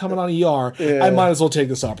 he's not coming on ER. Yeah. I might as well take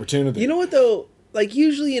this opportunity. You know what though?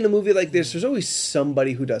 Usually in a movie like this, there's always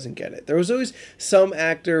somebody who doesn't get it. There was always some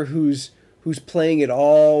actor who's playing it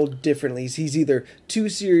all differently. He's either too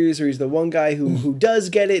serious or he's the one guy who does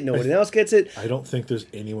get it. No one else gets it. I don't think there's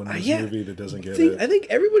anyone in this Yeah. movie that doesn't get I it. think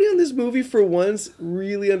everybody on this movie for once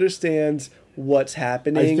really understands what's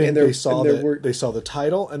happening. I think and they saw they're that they saw the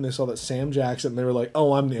title and they saw that Sam Jackson. And they were like,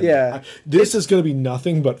 "Oh, I'm in." Yeah. This is going to be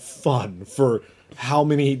nothing but fun for how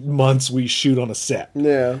many months we shoot on a set.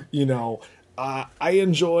 Yeah. I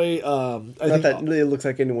enjoy. Not that it looks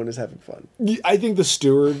like anyone is having fun. I think the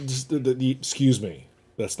stewards. Excuse me,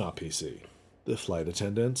 that's not PC. The flight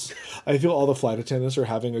attendants. I feel all the flight attendants are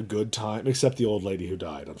having a good time, except the old lady who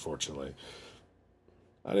died. Unfortunately,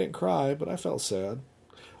 I didn't cry, but I felt sad.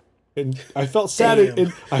 And I felt sad. Damn.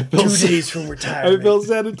 And I felt 2 sad- days from retirement. I felt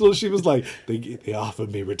sad until she was like, "They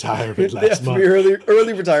offered me retirement They have last to month." be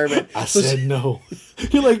early retirement. I said no.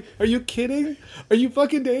 You're like, are you kidding? Are you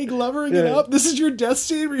fucking Danny Glovering it Yeah. up? This is your death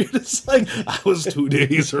scene where you're just like, I was 2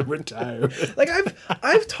 days from retirement.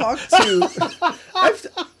 I've talked to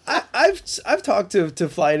I've talked to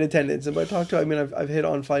flight attendants, and by talk to I mean I've hit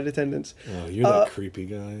on flight attendants. Oh, you're that creepy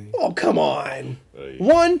guy. Oh, come on. Hey.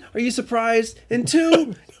 1, are you surprised? And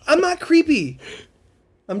 2, I'm not creepy.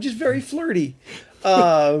 I'm just very flirty.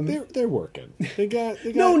 They're working. They got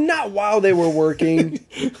No, not while they were working.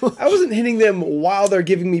 I wasn't hitting them while they're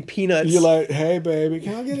giving me peanuts. You're like, hey baby,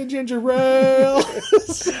 can I get a ginger ale?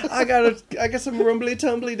 I got some rumbly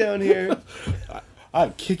tumbly down here.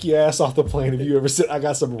 I'd kick your ass off the plane if you ever said I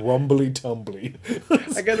got some rumbly tumbly.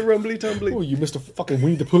 I got a rumbly tumbly. Oh, you Mr. fucking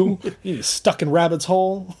Winnie the Pooh? You stuck in rabbit's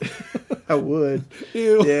hole? I would.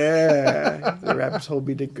 Ew. Yeah. The rabbit's hole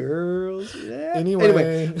be the girls. Yeah.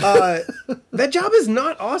 Anyway. That job is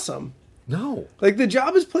not awesome. No. Like, the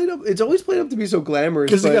job is played up, it's always played up to be so glamorous.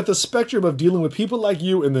 Because you but- got the spectrum of dealing with people like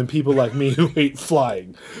you and then people like me who hate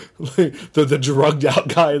flying. Like, the drugged out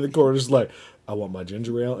guy in the corner is like, I want my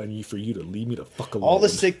ginger ale and for you to leave me the fuck alone. all the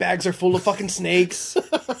sick bags are full of fucking snakes.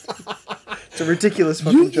 It's a ridiculous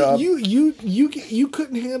fucking job. You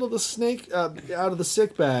couldn't handle the snake out of the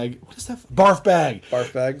sick bag. What is that? Barf bag.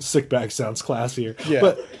 Barf bag. Sick bag sounds classier. Yeah.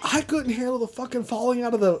 But I couldn't handle the fucking falling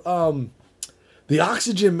out of the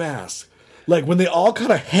oxygen mask. Like when they all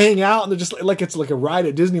kind of hang out and they're just like it's like a ride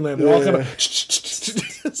at Disneyland. They're all kind of.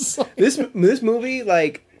 This movie,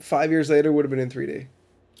 like 5 years later, would have been in 3D.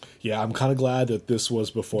 Yeah, I'm kind of glad that this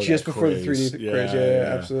was before Just that before craze. the 3D craze.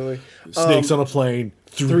 Yeah, absolutely. Snakes on a plane,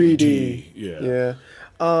 3D. Yeah.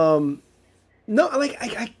 No, like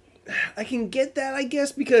I can get that, I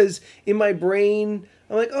guess, because in my brain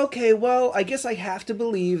I'm like, okay, well, I guess I have to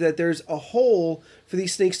believe that there's a hole for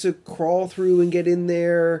these snakes to crawl through and get in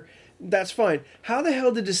there. That's fine. How the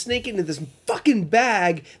hell did the snake get into this fucking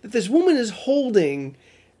bag that this woman is holding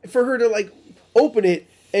for her to like open it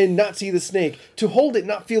and not see the snake, to hold it,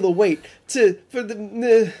 not feel the weight, go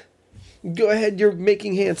ahead, you're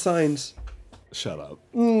making hand signs. Shut up.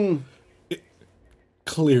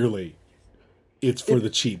 Clearly, it's for the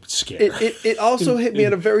cheap scare. It also hit me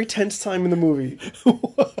at a very tense time in the movie.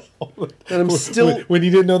 And I'm still... When you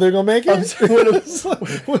didn't know they were going to make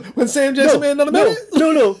it? When Sam Jackson made another minute?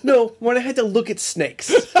 No. When I had to look at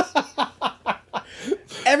snakes.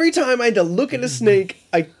 Every time I had to look at a snake,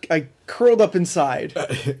 I curled up inside.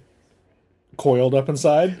 Coiled up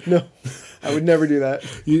inside? No, I would never do that.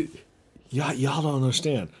 Y'all don't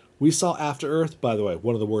understand. We saw After Earth, by the way,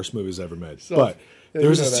 one of the worst movies ever made. So, but yeah, there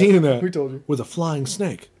was you a know scene in that. that We told you. with a flying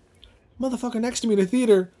snake. Motherfucker next to me in the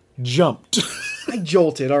theater jumped. I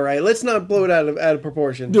jolted, all right? Let's not blow it out of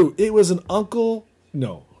proportion. Dude, it was an Uncle...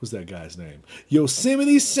 No, who's that guy's name?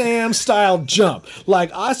 Yosemite Sam style jump.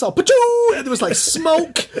 Like, I saw... Pachoo! And there was like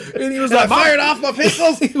smoke. And he was like... fired off my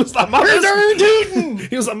pistols. He was like, my biscuits,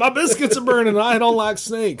 he was like, my biscuits are burning. I don't like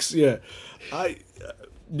snakes. Yeah. I'm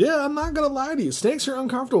not going to lie to you. Snakes are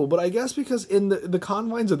uncomfortable. But I guess because in the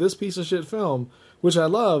confines of this piece of shit film, which I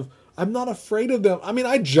love, I'm not afraid of them. I mean,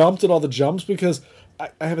 I jumped at all the jumps because I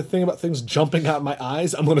have a thing about things jumping out my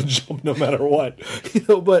eyes. I'm going to jump no matter what.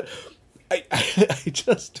 But I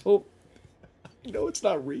just don't. I know it's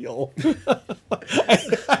not real.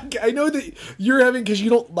 I know that you're having, because you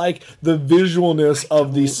don't like the visualness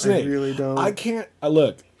of these snakes. I really don't. I can't.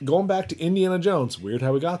 Look, going back to Indiana Jones. Weird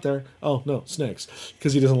how we got there. Oh no, snakes,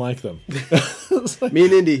 because he doesn't like them. Me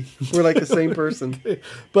and Indy, we're like the same person.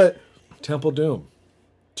 But Temple Doom,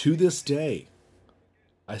 to this day,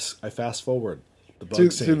 I fast forward the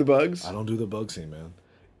bug scene. To the bugs? I don't do the bug scene, man.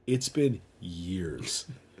 It's been years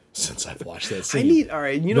since I've watched that scene. All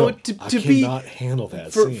right, you know what? I cannot handle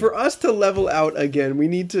that scene. For us to level out again, we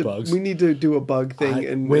need to Bugs. do a bug thing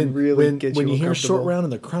and really get you when you hear uncomfortable. Short Round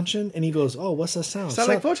and the crunching, and he goes, "Oh, what's that sound?" Sound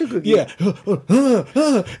like fortune cookie. Yeah,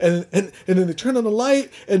 and then they turn on the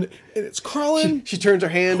light, and it's crawling. She turns her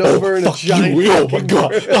hand over and a Fuck giant. you. Oh my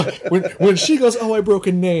god! when she goes, "Oh, I broke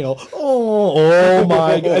a nail." Oh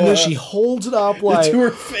my god! And then she holds it up like to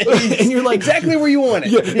her face, and you're like exactly where you want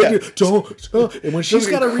it. Yeah. And, and when she's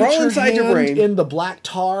got to reach her inside your hand brain in the black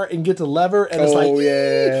tar and get the lever, and it's like,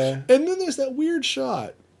 yeah. And then there's that weird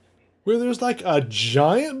shot where there's like a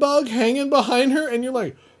giant bug hanging behind her, and you're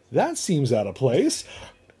like, that seems out of place.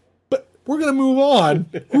 But we're gonna move on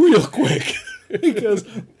real quick because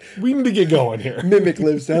we need to get going here. Mimic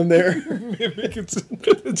lives down there. Mimic,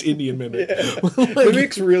 it's Indian Mimic. Yeah. Like,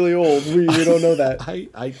 Mimic's really old. We don't know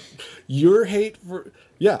that. Your hate for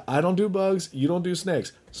I don't do bugs. You don't do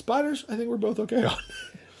snakes. Spiders, I think we're both okay on.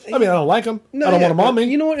 I mean, I don't like them. No, I don't want them on me.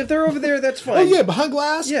 You know what? If they're over there, that's fine. Oh yeah, behind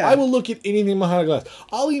glass. Yeah. I will look at anything behind glass.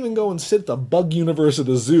 I'll even go and sit at the bug universe of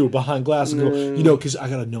the zoo behind glass and go, because I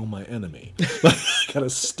gotta know my enemy. I gotta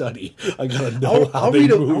study. I gotta know how they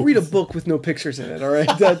move. I'll read a book with no pictures in it. All right,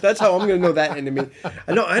 that's how I'm gonna know that enemy.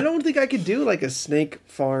 I don't think I could do like a snake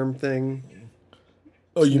farm thing.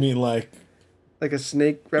 Oh, you mean like a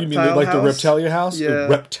snake reptile? You mean like house? the Reptilia house? Yeah.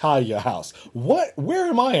 The Reptilia house. What? Where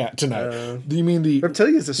am I at tonight? Do you mean the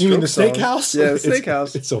Reptilia is a Stroke You mean the Snake song. House? Yeah, the Snake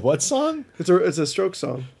House. It's a what song? It's a Stroke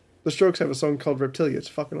song. The Strokes have a song called Reptilia. It's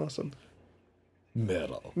fucking awesome.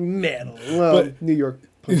 Metal. Well, But- New York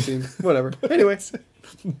punk scene. Whatever. Anyway,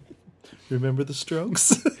 Remember the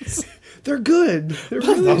Strokes? They're good. They're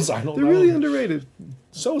really, those I don't they're know. really underrated.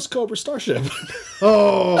 So is Cobra Starship.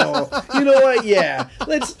 Oh, you know what? Yeah,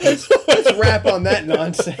 let's wrap on that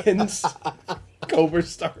nonsense. Cobra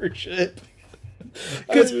Starship.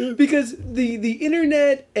 Because the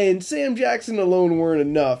internet and Sam Jackson alone weren't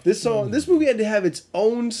enough. This movie had to have its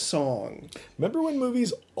own song. Remember when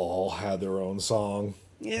movies all had their own song?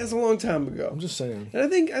 Yeah, it's a long time ago. I'm just saying. And I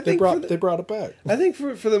think They brought it back. I think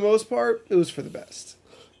for the most part, it was for the best.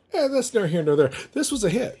 Yeah, that's neither here nor there. This was a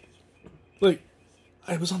hit. Like,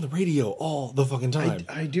 I was on the radio all the fucking time.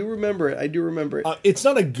 I do remember it. It's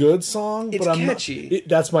not a good song, It's but I'm catchy.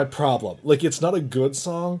 That's my problem. Like, it's not a good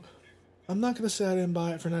song. I'm not going to say I didn't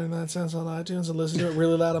buy it for 99 cents on iTunes and listen to it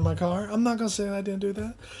really loud in my car. I'm not going to say I didn't do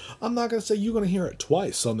that. I'm not going to say you're going to hear it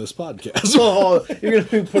twice on this podcast. Oh, you're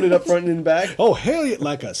gonna put it up front and back. Oh, hell yeah,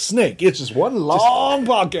 like a snake. It's just one long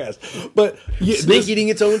podcast. But yeah, Snake eating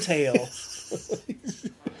its own tail.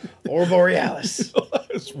 Or Borealis.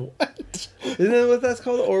 What? Isn't that what that's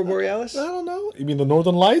called? Or Borealis? I don't know. You mean the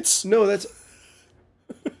Northern Lights? No, that's.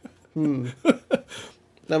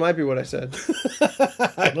 That might be what I said.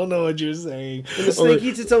 I don't know what you're saying. And the snake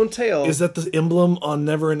eats its own tail. Is that the emblem on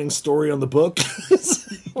Neverending Story on the book?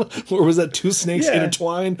 Or was that two snakes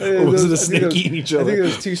intertwined? Or was it a snake eating each other? I think it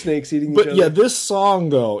was two snakes eating each But other. yeah, this song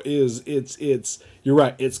though is it's you're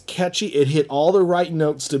right. It's catchy. It hit all the right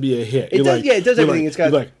notes to be a hit. It does. Yeah, it does everything. It's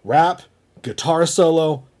got you're like rap, guitar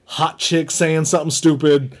solo, hot chick saying something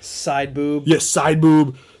stupid. side boob. Yes, side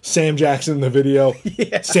boob. Sam Jackson in the video.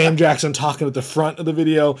 Yeah. Sam Jackson talking at the front of the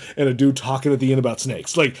video, and a dude talking at the end about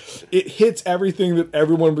snakes. Like, it hits everything that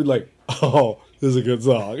everyone would be like, oh, this is a good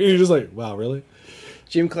song. And you're just like, wow, really?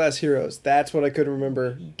 Gym Class Heroes. That's what I could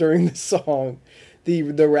remember during the song. The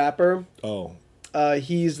rapper. Oh.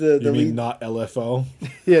 He's the You mean lead. not LFO?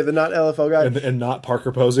 Yeah, the not LFO guy. And not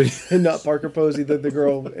Parker Posey? And not Parker Posey, the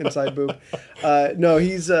girl inside boob. No,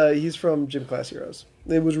 he's from Gym Class Heroes.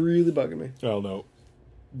 It was really bugging me. I don't know.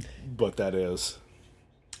 But that is.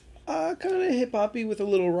 Kind of hip hoppy with a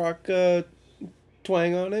little rock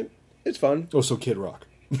twang on it. It's fun. Oh, so Kid Rock.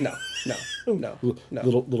 No.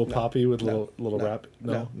 Little Poppy with little rap?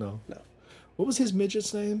 No. No. What was his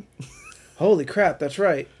midget's name? Holy crap, that's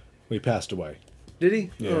right. He passed away. Did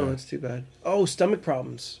he? Yeah. Oh, that's too bad. Oh, stomach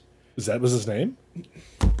problems. Was his name?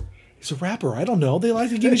 He's a rapper. I don't know. They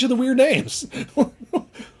like to give each other weird names.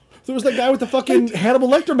 There was that guy with the fucking Hannibal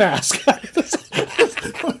Lecter mask.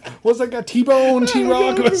 Was that guy T-Bone,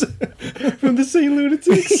 T-Rock? From the St.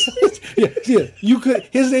 Lunatics. yeah.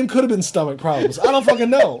 His name could have been Stomach Problems. I don't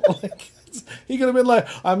fucking know. Like, he could have been like,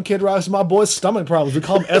 I'm Kid Rock, it's my boy's stomach problems. We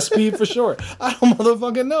call him SP for short. I don't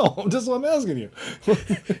motherfucking know. That's what I'm asking you.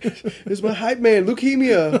 It's my hype man,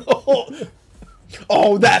 leukemia.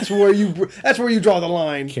 Oh, that's where you draw the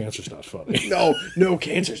line. Cancer's not funny. No,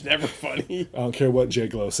 cancer's never funny. I don't care what J.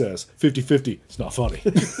 Glow says. 50-50, it's not funny.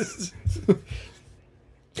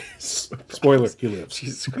 Spoiler, he lives.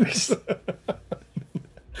 Jesus Christ.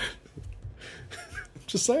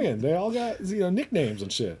 Just saying, they all got nicknames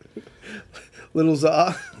and shit. Little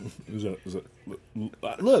Za.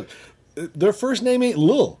 Look, their first name ain't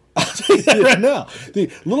Lil. I'll tell you that right now. The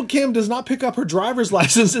little Kim does not pick up her driver's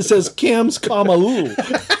license. It says Kim's, Lul.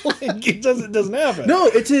 Like, it doesn't happen. No,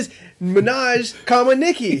 it says Minaj,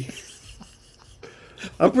 Nicki.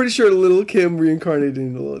 I'm pretty sure Little Kim reincarnated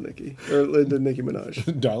into Little Nicki or into Nicki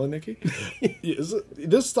Minaj. Darling Nikki.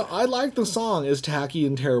 I like the song, as tacky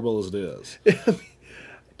and terrible as it is.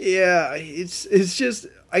 Yeah, it's just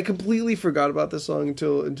I completely forgot about this song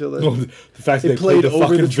until The fact that they played played the over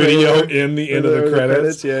fucking the trailer video in the end of the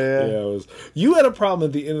credits. Yeah. It was, you had a problem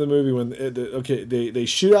at the end of the movie when they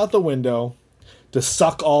shoot out the window to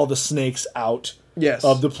suck all the snakes out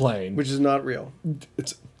of the plane, which is not real.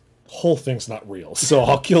 It's whole thing's not real, so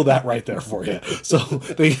I'll kill that right there for you. So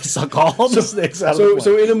they suck all the snakes out of the plane.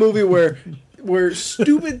 So in a movie where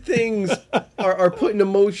stupid things are put into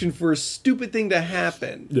motion for a stupid thing to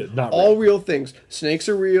happen. Yeah, not all real. real things. Snakes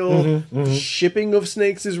are real. Shipping of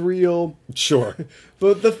snakes is real. Sure.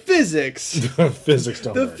 But the physics physics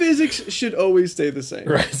don't work. physics should always stay the same.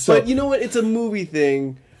 Right. So, but you know what? It's a movie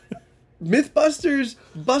thing. Mythbusters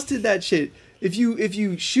busted that shit. If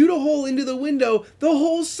you shoot a hole into the window, the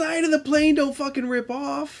whole side of the plane don't fucking rip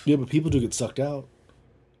off. yeah, but people do get sucked out.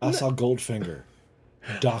 I saw Goldfinger.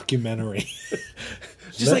 Documentary.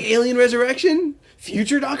 Just like Alien Resurrection?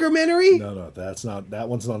 Future documentary? No, that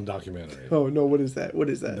one's not a documentary. Oh no, what is that?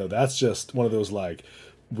 No, that's just one of those like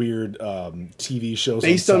weird TV shows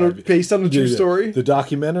Based on a true story? The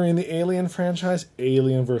documentary in the Alien franchise,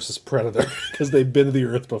 Alien versus Predator, because they've been to the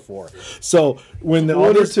Earth before. So when the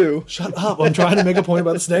One or two. Shut up! I'm trying to make a point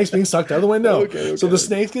about the snakes being sucked out of the window. Okay. So the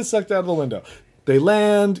snakes get sucked out of the window. They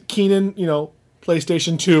land. Keenan,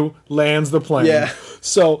 PlayStation 2 lands the plane. Yeah.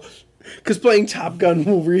 So Because playing Top Gun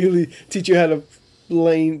will really teach you how to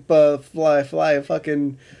fly a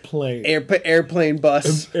fucking plane airplane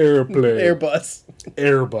bus. Airbus.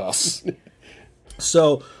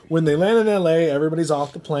 So when they land in LA, everybody's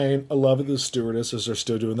off the plane. I love it. The stewardesses are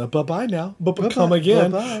still doing that. Bye-bye now. But come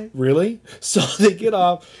again. Bye-bye. Really? So they get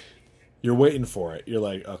off. You're waiting for it. You're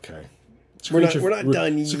like, okay. We're not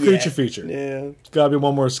done yet. It's a creature feature. Yeah. Gotta be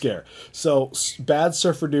one more scare. So bad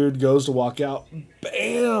surfer dude goes to walk out.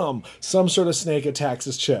 Bam! Some sort of snake attacks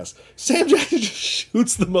his chest. Sam Jackson just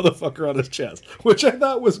shoots the motherfucker on his chest, which I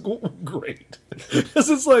thought was great. Because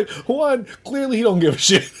it's like, one, clearly he don't give a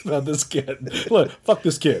shit about this kid. Look, fuck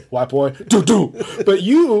this kid, white boy. Do. But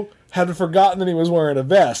you had forgotten that he was wearing a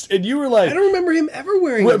vest, and you were like, I don't remember him ever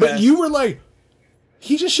wearing a vest. But you were like,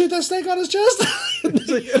 he just shoot that snake on his chest?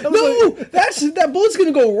 No, that bullet's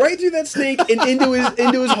gonna go right through that snake and into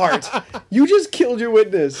his heart. You just killed your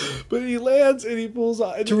witness. But he lands and he pulls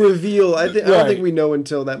out. To reveal, I don't think we know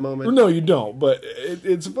until that moment. No, you don't. But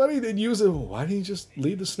it's funny that you say, well, why didn't you just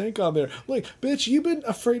leave the snake on there? Like, bitch, you've been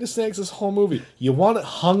afraid of snakes this whole movie. You want it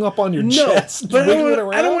hung up on your chest? But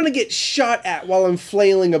I don't want to get shot at while I'm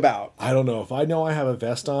flailing about. I don't know. If I know I have a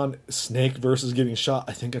vest on, snake versus getting shot,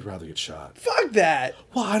 I think I'd rather get shot. Fuck that.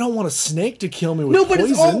 Well, I don't want a snake to kill me with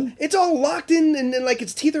poison. it's all locked in and like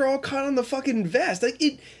its teeth are all caught on the fucking vest. Like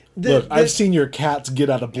Look, I've seen your cats get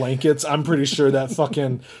out of blankets. I'm pretty sure that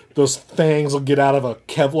fucking those fangs will get out of a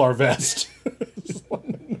Kevlar vest.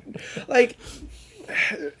 Like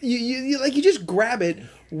you just grab it,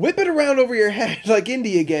 whip it around over your head like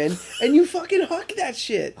Indy again, and you fucking huck that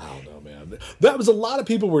shit. I don't know, man. That was a lot of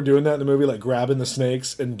people were doing that in the movie, like grabbing the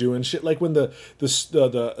snakes and doing shit. Like when the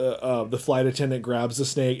flight attendant grabs the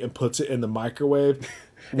snake and puts it in the microwave.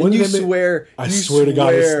 And I swear to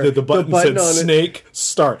God, the button said "snake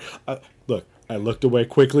start." Look, I looked away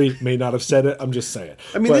quickly. May not have said it. I'm just saying.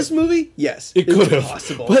 I mean, this movie, yes, it could have.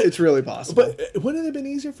 Possible. But it's really possible. But wouldn't it have been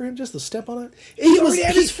easier for him just to step on it? He already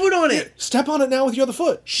had his foot on it. Step on it now with your other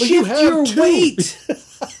foot. Shift your weight.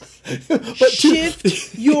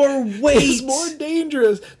 Shift your weight. It's more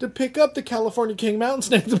dangerous to pick up the California King Mountain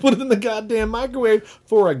snake to put it in the goddamn microwave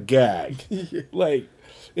for a gag. Like,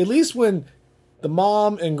 at least when the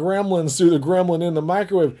mom and gremlins threw the gremlin in the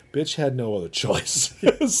microwave, bitch had no other choice.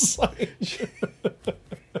 It's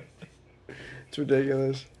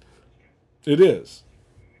ridiculous. It is.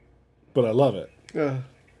 But I love it.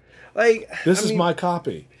 This is my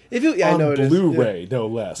copy. On Blu-ray, no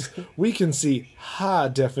less. We can see high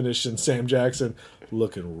definition Sam Jackson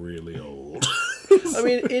looking really old. I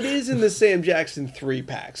mean, it is in the Sam Jackson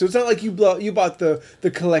 3-pack, so it's not like you bought the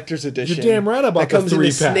collector's edition. You're damn right I bought the 3-pack. That comes in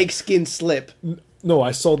a snakeskin slip. No,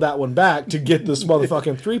 I sold that one back to get this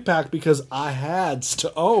motherfucking 3-pack because I had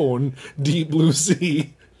to own Deep Blue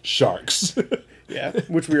Sea Sharks. Yeah,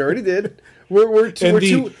 which we already did. We're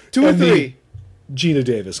two or three. Gina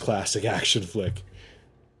Davis classic action flick.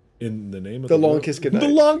 In the name of the Long Kiss Goodnight.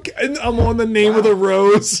 I'm on the name of the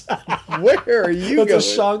rose. Where are you going? That's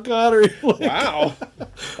a Sean Connery flick. Wow.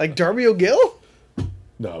 Like Darby O'Gill?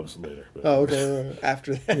 No, it was later. Oh, okay.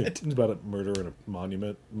 After that. It's about a murder in a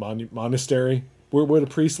monastery. Where the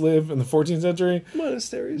priests live in the 14th century?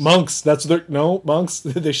 Monasteries. Monks. Monks.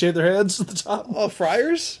 They shave their heads at the top. Oh,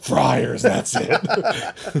 friars? Friars, that's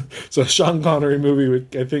it. So Sean Connery movie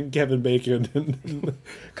with, I think, Kevin Bacon.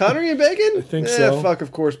 Connery and Bacon? I think so. Fuck,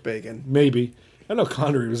 of course, Bacon. Maybe. I know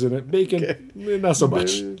Connery was in it. Bacon, not so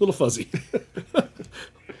much. A little fuzzy.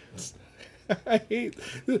 I hate...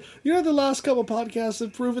 the last couple podcasts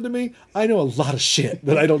have proven to me, I know a lot of shit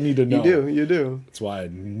that I don't need to know. You do. That's why I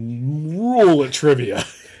rule at trivia.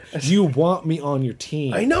 You want me on your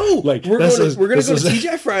team. I know. Like, we're going to go to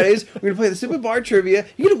TGI Fridays. We're going to play the Stupid Bar Trivia.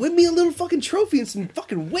 You're going to win me a little fucking trophy and some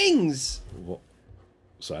fucking wings. Well,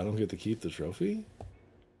 so I don't get to keep the trophy?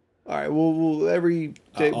 All right, we'll every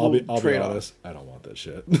day I'll be honest. I don't want that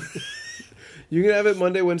shit. You can have it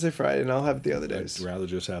Monday, Wednesday, Friday, and I'll have it the other days. I'd rather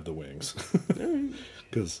just have the wings.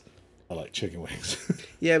 Because I like chicken wings.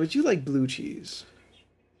 Yeah, but you like blue cheese.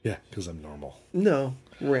 Yeah, because I'm normal. No,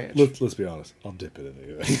 ranch. Let's be honest. I'll dip it in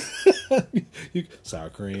anything. Sour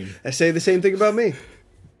cream. I say the same thing about me.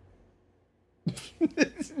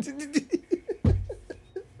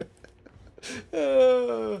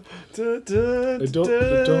 I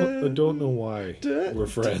don't know why we're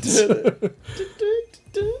friends.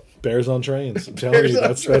 Bears on trains. I'm telling you,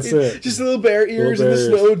 that's it. Just little bear ears in the bears.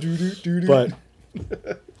 snow. Doo-doo-doo-doo.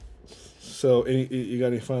 But so, you got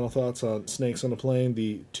any final thoughts on Snakes on a Plane,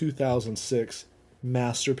 the 2006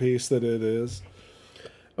 masterpiece that it is?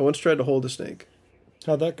 I once tried to hold a snake.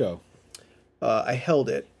 How'd that go? I held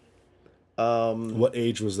it. What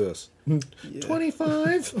age was this?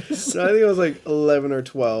 25. No, I think I was like 11 or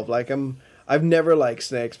 12. Like I've never liked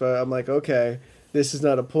snakes, but I'm like, okay, this is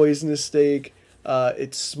not a poisonous snake.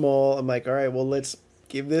 It's small. I'm like, all right, well, let's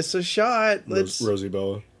give this a shot. Let's. Rosie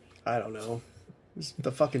Boa. I don't know. It's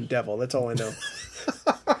the fucking devil. That's all I know.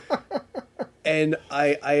 And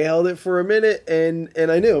I held it for a minute,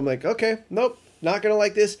 and I knew. I'm like, okay, nope, not gonna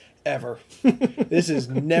like this ever. This is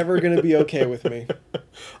never gonna be okay with me.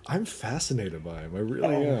 I'm fascinated by him. I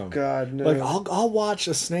really am. Oh God, no. Like I'll watch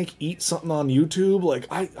a snake eat something on YouTube. Like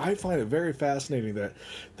I find it very fascinating that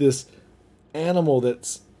this animal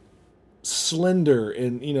that's slender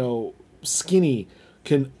and skinny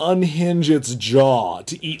can unhinge its jaw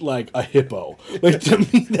to eat like a hippo. Like, to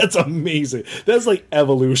me, that's amazing. That's like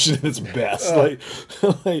evolution at its best. Like,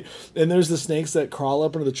 and there's the snakes that crawl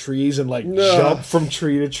up into the trees and jump from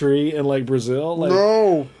tree to tree in like Brazil. Like,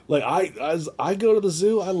 No. Like as I go to the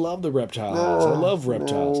zoo, I love the reptiles. I love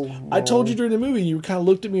reptiles. I told you during the movie, you kind of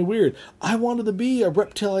looked at me weird. I wanted to be a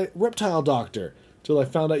reptile doctor. Till I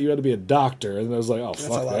found out you had to be a doctor, and I was like, "Oh,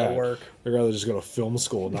 fuck a lot that! of work. I'd rather just go to film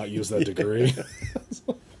school and not use that degree."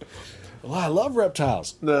 Well, I love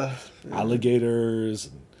reptiles,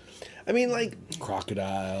 alligators, I mean, like,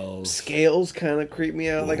 crocodiles, scales kind of creep me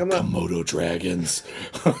out. Like, I'm not Komodo dragons.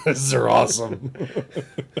 They're awesome.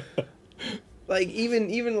 like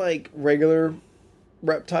even like regular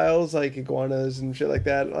reptiles, like iguanas and shit like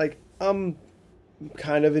that. Like, I'm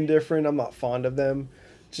kind of indifferent. I'm not fond of them.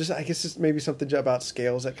 I guess just maybe something about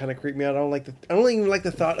scales that kind of creep me out. I don't even like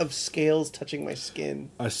the thought of scales touching my skin.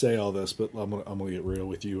 I say all this, but I'm gonna get real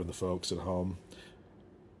with you and the folks at home.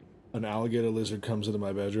 An alligator lizard comes into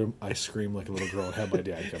my bedroom, I scream like a little girl and have my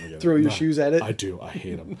dad come and get it. Throw your shoes at it? I do. I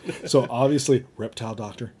hate them. So obviously, reptile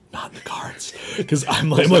doctor, not in the cards. Because get in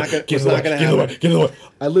the way.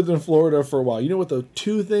 I lived in Florida for a while. You know what the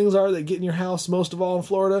two things are that get in your house most of all in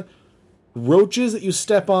Florida? Roaches that you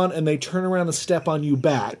step on and they turn around and step on you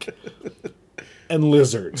back. And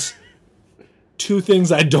lizards. Two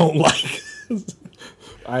things I don't like.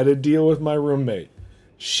 I had to deal with my roommate.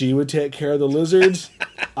 She would take care of the lizards.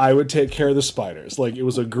 I would take care of the spiders. Like, it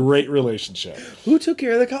was a great relationship. Who took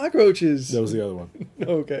care of the cockroaches? That was the other one.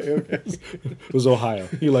 Okay. It was Ohio.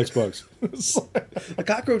 He likes bugs. The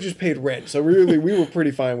cockroaches paid rent, so really we were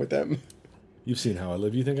pretty fine with them. You've seen how I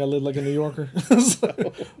live. You think I live like a New Yorker?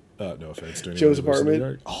 No offense to anyone. Joe's who lives in New apartment?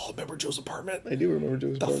 York. Oh, remember Joe's apartment? I do remember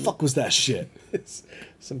Joe's The apartment. fuck was that shit? It's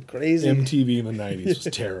some crazy MTV in the 90s was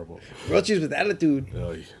terrible. roaches with attitude.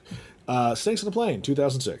 Oh, yeah. Snakes on a Plane,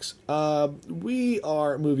 2006. We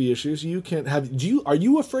are Movie Issues. You can have. Are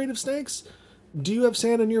you afraid of snakes? Do you have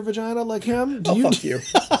sand in your vagina like him? Fuck you.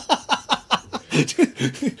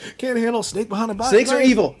 Can't handle snake behind a body. Snakes are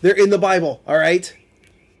evil. They're in the Bible. All right.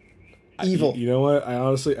 Evil. You know what? I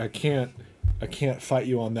honestly can't fight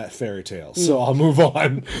you on that fairy tale. So I'll move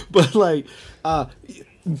on. But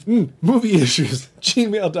movie issues,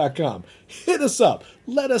 gmail.com. Hit us up.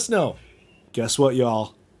 Let us know. Guess what,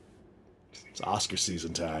 y'all? It's Oscar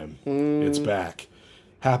season time. It's back.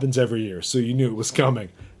 Happens every year, so you knew it was coming.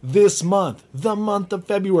 This month, the month of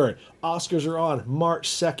February, Oscars are on March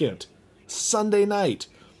 2nd, Sunday night,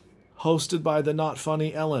 hosted by the not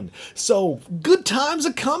funny Ellen. So, good times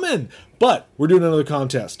are coming. But we're doing another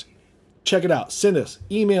contest. Check it out. Send us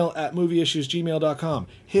email at movieissuesgmail.com.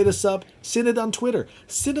 Hit us up. Send it on Twitter.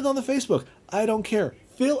 Send it on the Facebook. I don't care.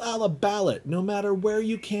 Fill out a ballot. No matter where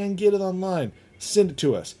you can get it online. Send it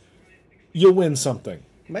to us. You'll win something.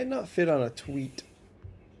 Might not fit on a tweet.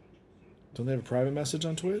 Don't they have a private message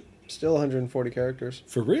on Twitter? Still 140 characters.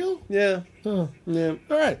 For real? Yeah. Huh. Yeah.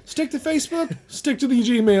 All right. Stick to Facebook. Stick to the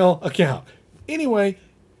Gmail account. Anyway,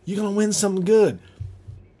 you're going to win something good.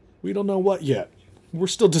 We don't know what yet. We're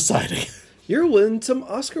still deciding. You're winning some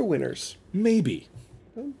Oscar winners. Maybe.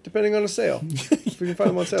 Depending on a sale. If we can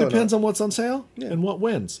find them on sale. Depends on what's on sale Yeah. and what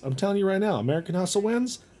wins. I'm telling you right now, American Hustle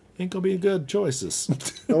wins. Ain't going to be good choices.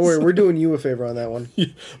 Don't worry, we're doing you a favor on that one.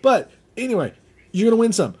 But anyway, you're going to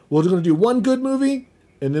win some. We're going to do one good movie,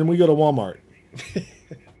 and then we go to Walmart.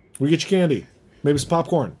 We get you candy. Maybe some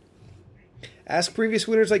popcorn. Ask previous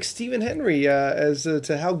winners like Stephen Henry as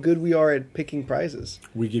to how good we are at picking prizes.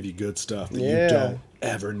 We give you good stuff that Yeah. you don't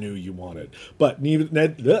ever knew you wanted. But needless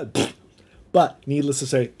to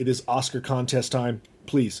say, it is Oscar contest time.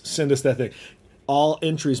 Please send us that thing. All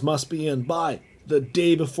entries must be in by the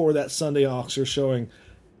day before that Sunday Oscar showing.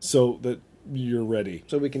 so that you're ready.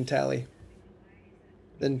 So we can tally.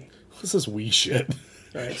 Then, This is we shit.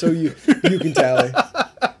 all right. So you can tally.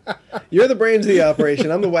 You're the brains of the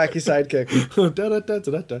operation. I'm the wacky sidekick. Da, da, da,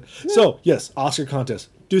 da, da, da. So, yes, Oscar contest.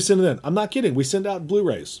 Do send it in. I'm not kidding. We send out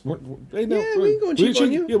Blu-rays. Hey, no, Yeah, we can go and cheap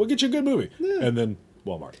on you. Yeah, we'll get you a good movie. Yeah. And then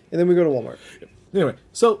Walmart. And then we go to Walmart. Anyway,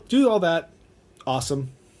 so do all that.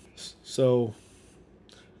 Awesome. So,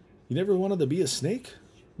 you never wanted to be a snake?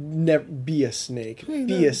 Never be a snake. Hey,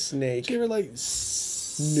 Be no. a snake. Did you ever, like...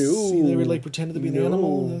 No. You never, like, pretended to be an No.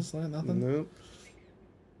 animal? That's not nothing? No.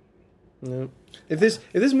 No. If this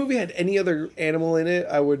movie had any other animal in it,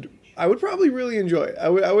 I would probably really enjoy it. I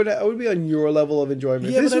would be on your level of enjoyment.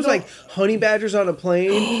 Yeah, if this but I was like honey badgers on a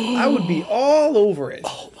plane, I would be all over it.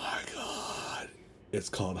 Oh, my God. It's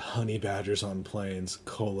called Honey Badgers on Planes,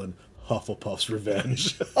 Hufflepuff's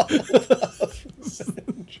Revenge.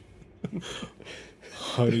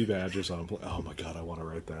 Honey Badgers on Planes. Oh, my God, I want to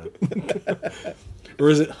write that. Or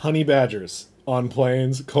is it Honey Badgers on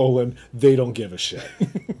Planes, they don't give a shit.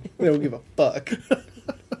 They don't give a fuck.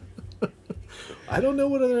 I don't know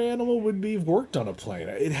what other animal would be worked on a plane.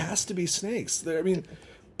 It has to be snakes. I mean,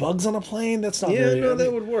 bugs on a plane, that's not Yeah, very... no, I that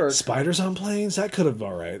mean, would work. Spiders on planes, that could have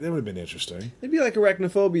all right. That would have been interesting. It'd be like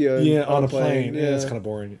arachnophobia. Yeah, on a plane. Yeah, it's Yeah. kind of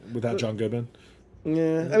boring without John Goodman.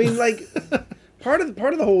 Yeah, I mean, like part of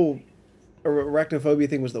the whole arachnophobia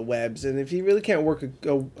thing was the webs, and if you really can't work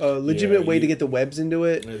a legitimate way to get the webs into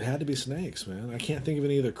it, It had to be snakes, man. I can't think of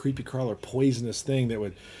any other creepy crawler poisonous thing that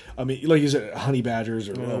would... I mean, like you said, honey badgers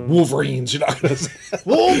or wolverines. You're not going to say...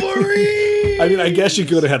 Wolverine. I mean, I guess you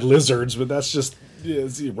could have had lizards, but that's just... Yeah,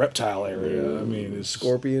 it's the reptile area. I mean, it's...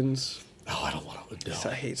 Scorpions. Oh, I don't want to...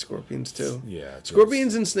 I hate scorpions too. Yeah. it's-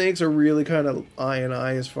 Scorpions and snakes are really kind of eye and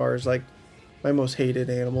eye as far as like my most hated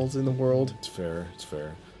animals in the world. It's fair. It's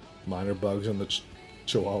fair. Minor bugs on the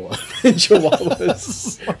chihuahua.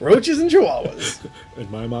 Chihuahuas. Roaches and chihuahuas.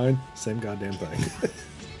 In my mind, same goddamn thing.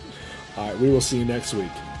 All right, we will see you next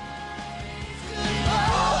week.